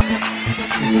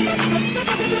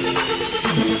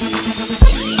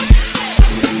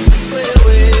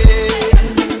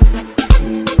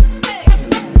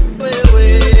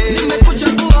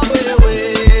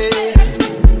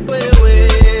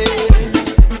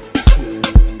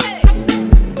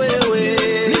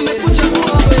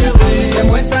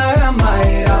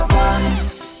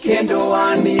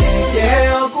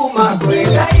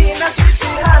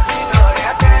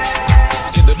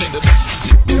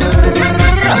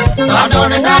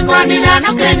Adone na kwani na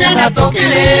no Kenya na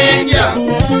tokilengia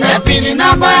Epini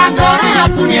namba ya ngoro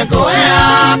yaku ni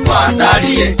ngoya kwa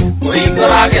ndarie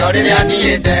muingorage orire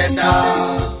ni ndenda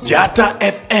Jata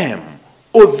FM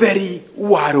utheri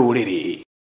wa ruriri